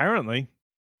 Apparently.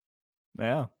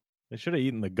 Yeah. They should have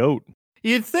eaten the goat.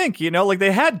 You'd think, you know, like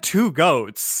they had 2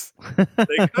 goats.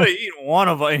 They could have eaten one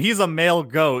of them, and he's a male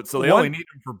goat, so they only need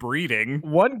him for breeding.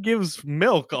 One gives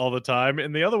milk all the time,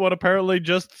 and the other one apparently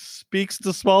just speaks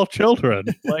to small children.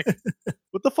 Like,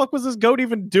 what the fuck was this goat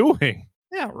even doing?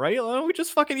 Yeah, right? Why don't we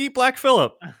just fucking eat Black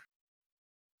Phillip?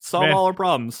 Solve Man, all our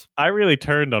problems. I really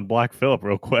turned on Black Phillip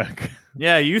real quick.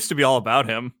 Yeah, it used to be all about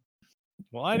him.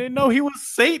 Well, I didn't know he was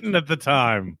Satan at the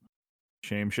time.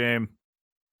 Shame.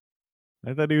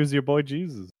 I thought he was your boy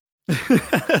Jesus.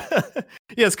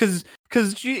 Yes, because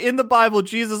in the Bible,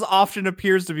 Jesus often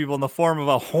appears to people in the form of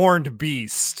a horned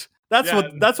beast. That's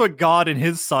what God and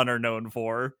his son are known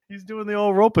for. He's doing the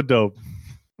old rope-a-dope.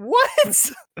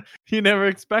 What? You never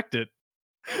expect it.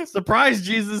 Surprise,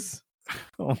 Jesus.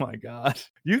 Oh my God.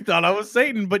 You thought I was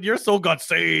Satan, but your soul got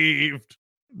saved.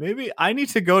 Maybe I need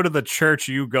to go to the church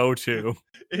you go to.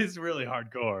 It's really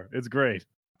hardcore. It's great.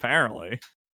 Apparently.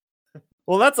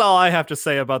 Well, that's all I have to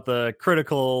say about the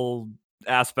critical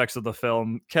aspects of the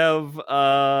film.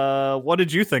 Kev, what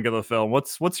did you think of the film?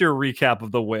 What's your recap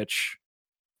of The Witch?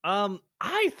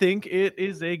 I think it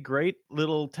is a great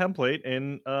little template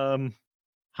in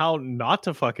how not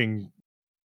to fucking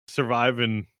survive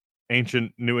in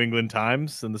ancient New England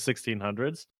times in the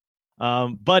 1600s.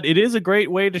 But it is a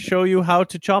great way to show you how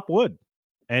to chop wood.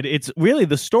 And it's really,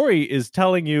 the story is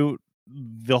telling you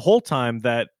the whole time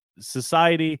that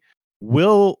society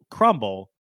will crumble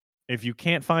if you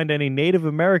can't find any Native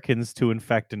Americans to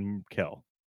infect and kill.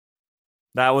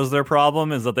 That was their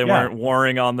problem, is that they weren't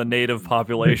warring on the native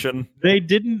population. They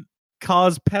didn't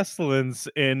cause pestilence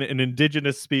in an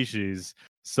indigenous species,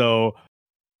 so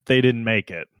they didn't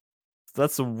make it.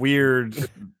 That's weird.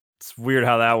 It's weird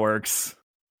how that works.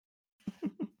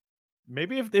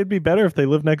 Maybe it'd be better if they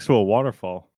lived next to a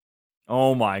waterfall.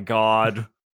 Oh my God.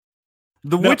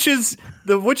 The witches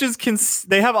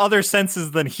they have other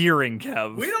senses than hearing,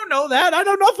 Kev. We don't know that. I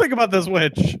know nothing about this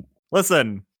witch.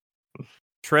 Listen,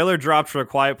 trailer dropped for A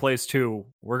Quiet Place 2.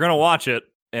 We're gonna watch it,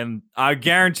 and I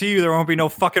guarantee you there won't be no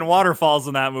fucking waterfalls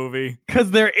in that movie.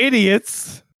 Because they're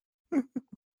idiots.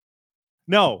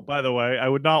 No, by the way, I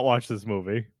would not watch this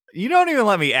movie. You don't even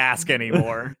let me ask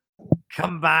anymore.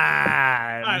 Come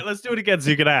on. All right, let's do it again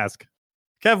so you can ask.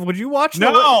 Kev, would you watch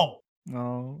No.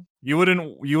 You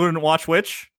wouldn't watch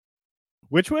Witch?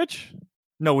 Which witch?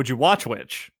 No, would you watch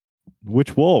Witch?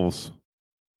 Which wolves?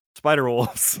 Spider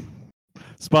Wolves.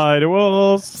 Spider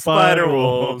wolves. Spider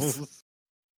Wolves.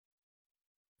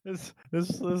 This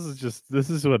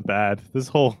is what bad. This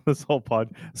whole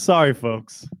pod. Sorry,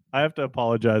 folks. I have to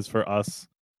apologize for us.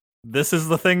 This is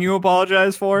the thing you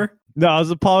apologize for? No, I was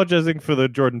apologizing for the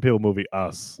Jordan Peele movie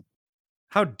Us.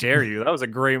 How dare you? That was a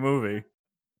great movie.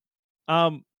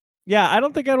 Yeah, I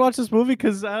don't think I'd watch this movie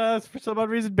because for some odd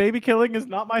reason, baby killing is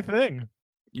not my thing.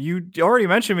 You already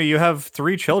mentioned me. You have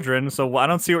 3 children, so I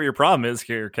don't see what your problem is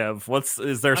here, Kev.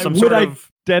 Is there some I sort would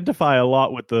of identify a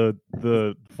lot with the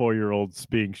 4-year-olds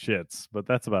being shits, but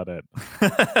that's about it.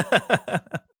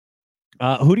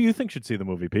 Who do you think should see the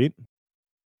movie, Pete?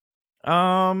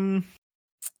 It's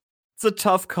a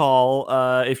tough call.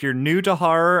 If you're new to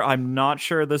horror, I'm not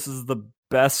sure this is the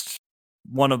best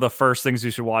one of the first things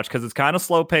you should watch because it's kind of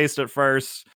slow paced at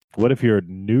first. What if you're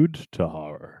nude to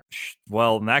horror?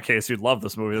 Well, in that case, you'd love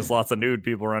this movie. There's lots of nude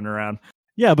people running around.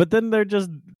 Yeah, but then they're just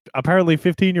apparently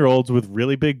 15-year-olds with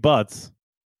really big butts.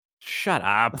 Shut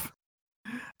up.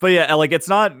 But yeah, like it's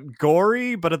not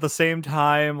gory, but at the same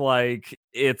time, like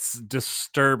it's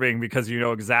disturbing because you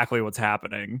know exactly what's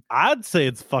happening. I'd say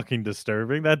it's fucking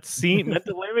disturbing. That scene,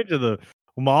 mental image of the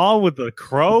mom with the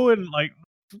crow and like,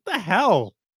 what the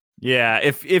hell? Yeah,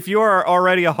 if you are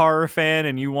already a horror fan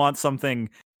and you want something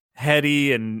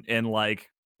heady and like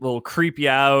will creep you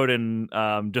out and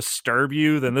disturb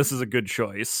you, then this is a good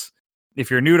choice. If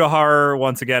you're new to horror,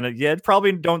 once again, yeah,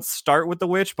 probably don't start with The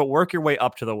Witch, but work your way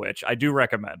up to The Witch. I do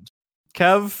recommend.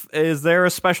 Kev, is there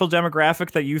a special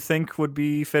demographic that you think would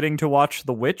be fitting to watch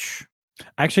The Witch?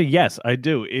 Actually, yes, I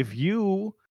do. If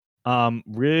you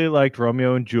really liked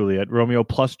Romeo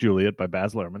plus Juliet by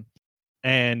Baz Luhrmann,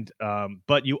 and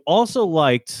but you also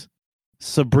liked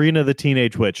Sabrina the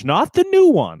Teenage Witch, not the new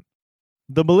one,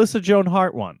 the Melissa Joan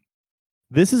Hart one.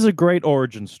 This is a great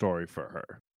origin story for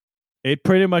her. It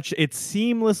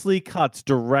seamlessly cuts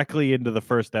directly into the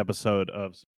first episode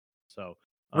of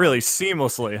Really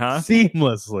seamlessly, huh?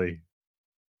 Seamlessly.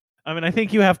 I mean, I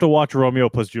think you have to watch Romeo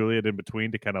plus Juliet in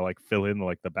between to kind of like fill in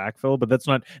like the backfill, but that's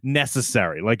not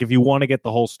necessary. Like if you want to get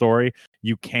the whole story,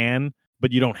 you can,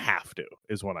 but you don't have to,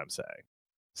 is what I'm saying.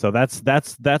 So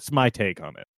that's my take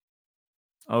on it.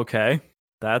 Okay.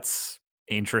 That's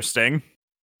interesting.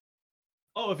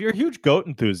 Oh, if you're a huge goat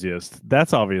enthusiast,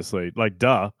 that's obviously like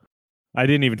duh. I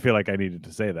didn't even feel like I needed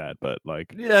to say that, but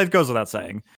like yeah, it goes without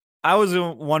saying. I was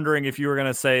wondering if you were going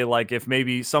to say like if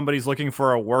maybe somebody's looking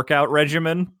for a workout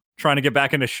regimen, trying to get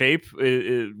back into shape,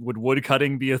 would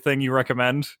woodcutting be a thing you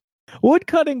recommend?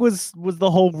 Woodcutting was the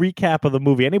whole recap of the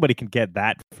movie. Anybody can get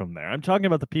that from there. I'm talking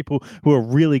about the people who are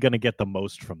really going to get the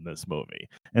most from this movie,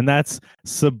 and that's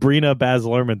Sabrina Baz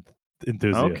Luhrmann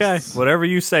enthusiasts. Okay, whatever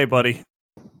you say, buddy.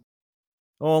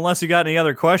 Well, unless you got any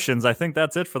other questions, I think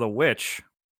that's it for The Witch.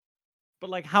 But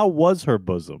like, how was her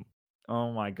bosom?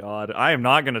 Oh my god, I am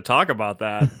not going to talk about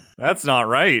that. That's not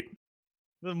right.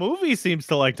 The movie seems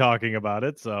to like talking about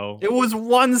it, so it was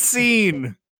one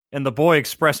scene, and the boy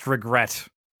expressed regret.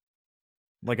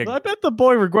 I bet the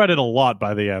boy regretted a lot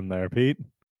by the end there, Pete.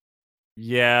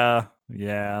 Yeah.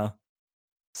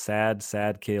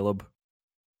 Sad Caleb.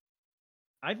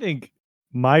 I think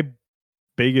the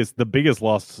biggest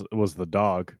loss was the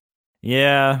dog.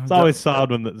 Yeah. It's always sad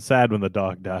when the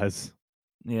dog dies.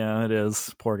 Yeah, it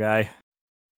is. Poor guy.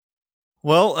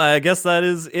 Well, I guess that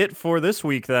is it for this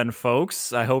week then,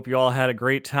 folks. I hope you all had a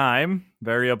great time.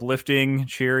 Very uplifting,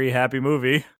 cheery, happy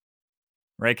movie.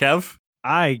 Right, Kev?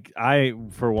 I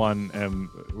for one am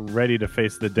ready to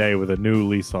face the day with a new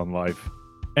lease on life.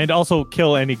 And also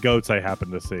kill any goats I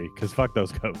happen to see, because fuck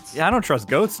those goats. Yeah, I don't trust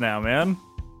goats now, man.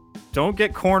 Don't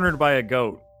get cornered by a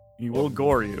goat. He will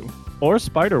gore you. Or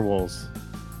spider wolves.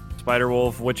 Spider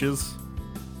wolf witches.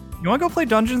 You want to go play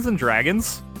Dungeons and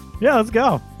Dragons? Yeah, let's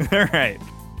go. All right.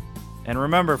 And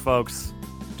remember, folks,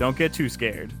 don't get too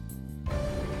scared.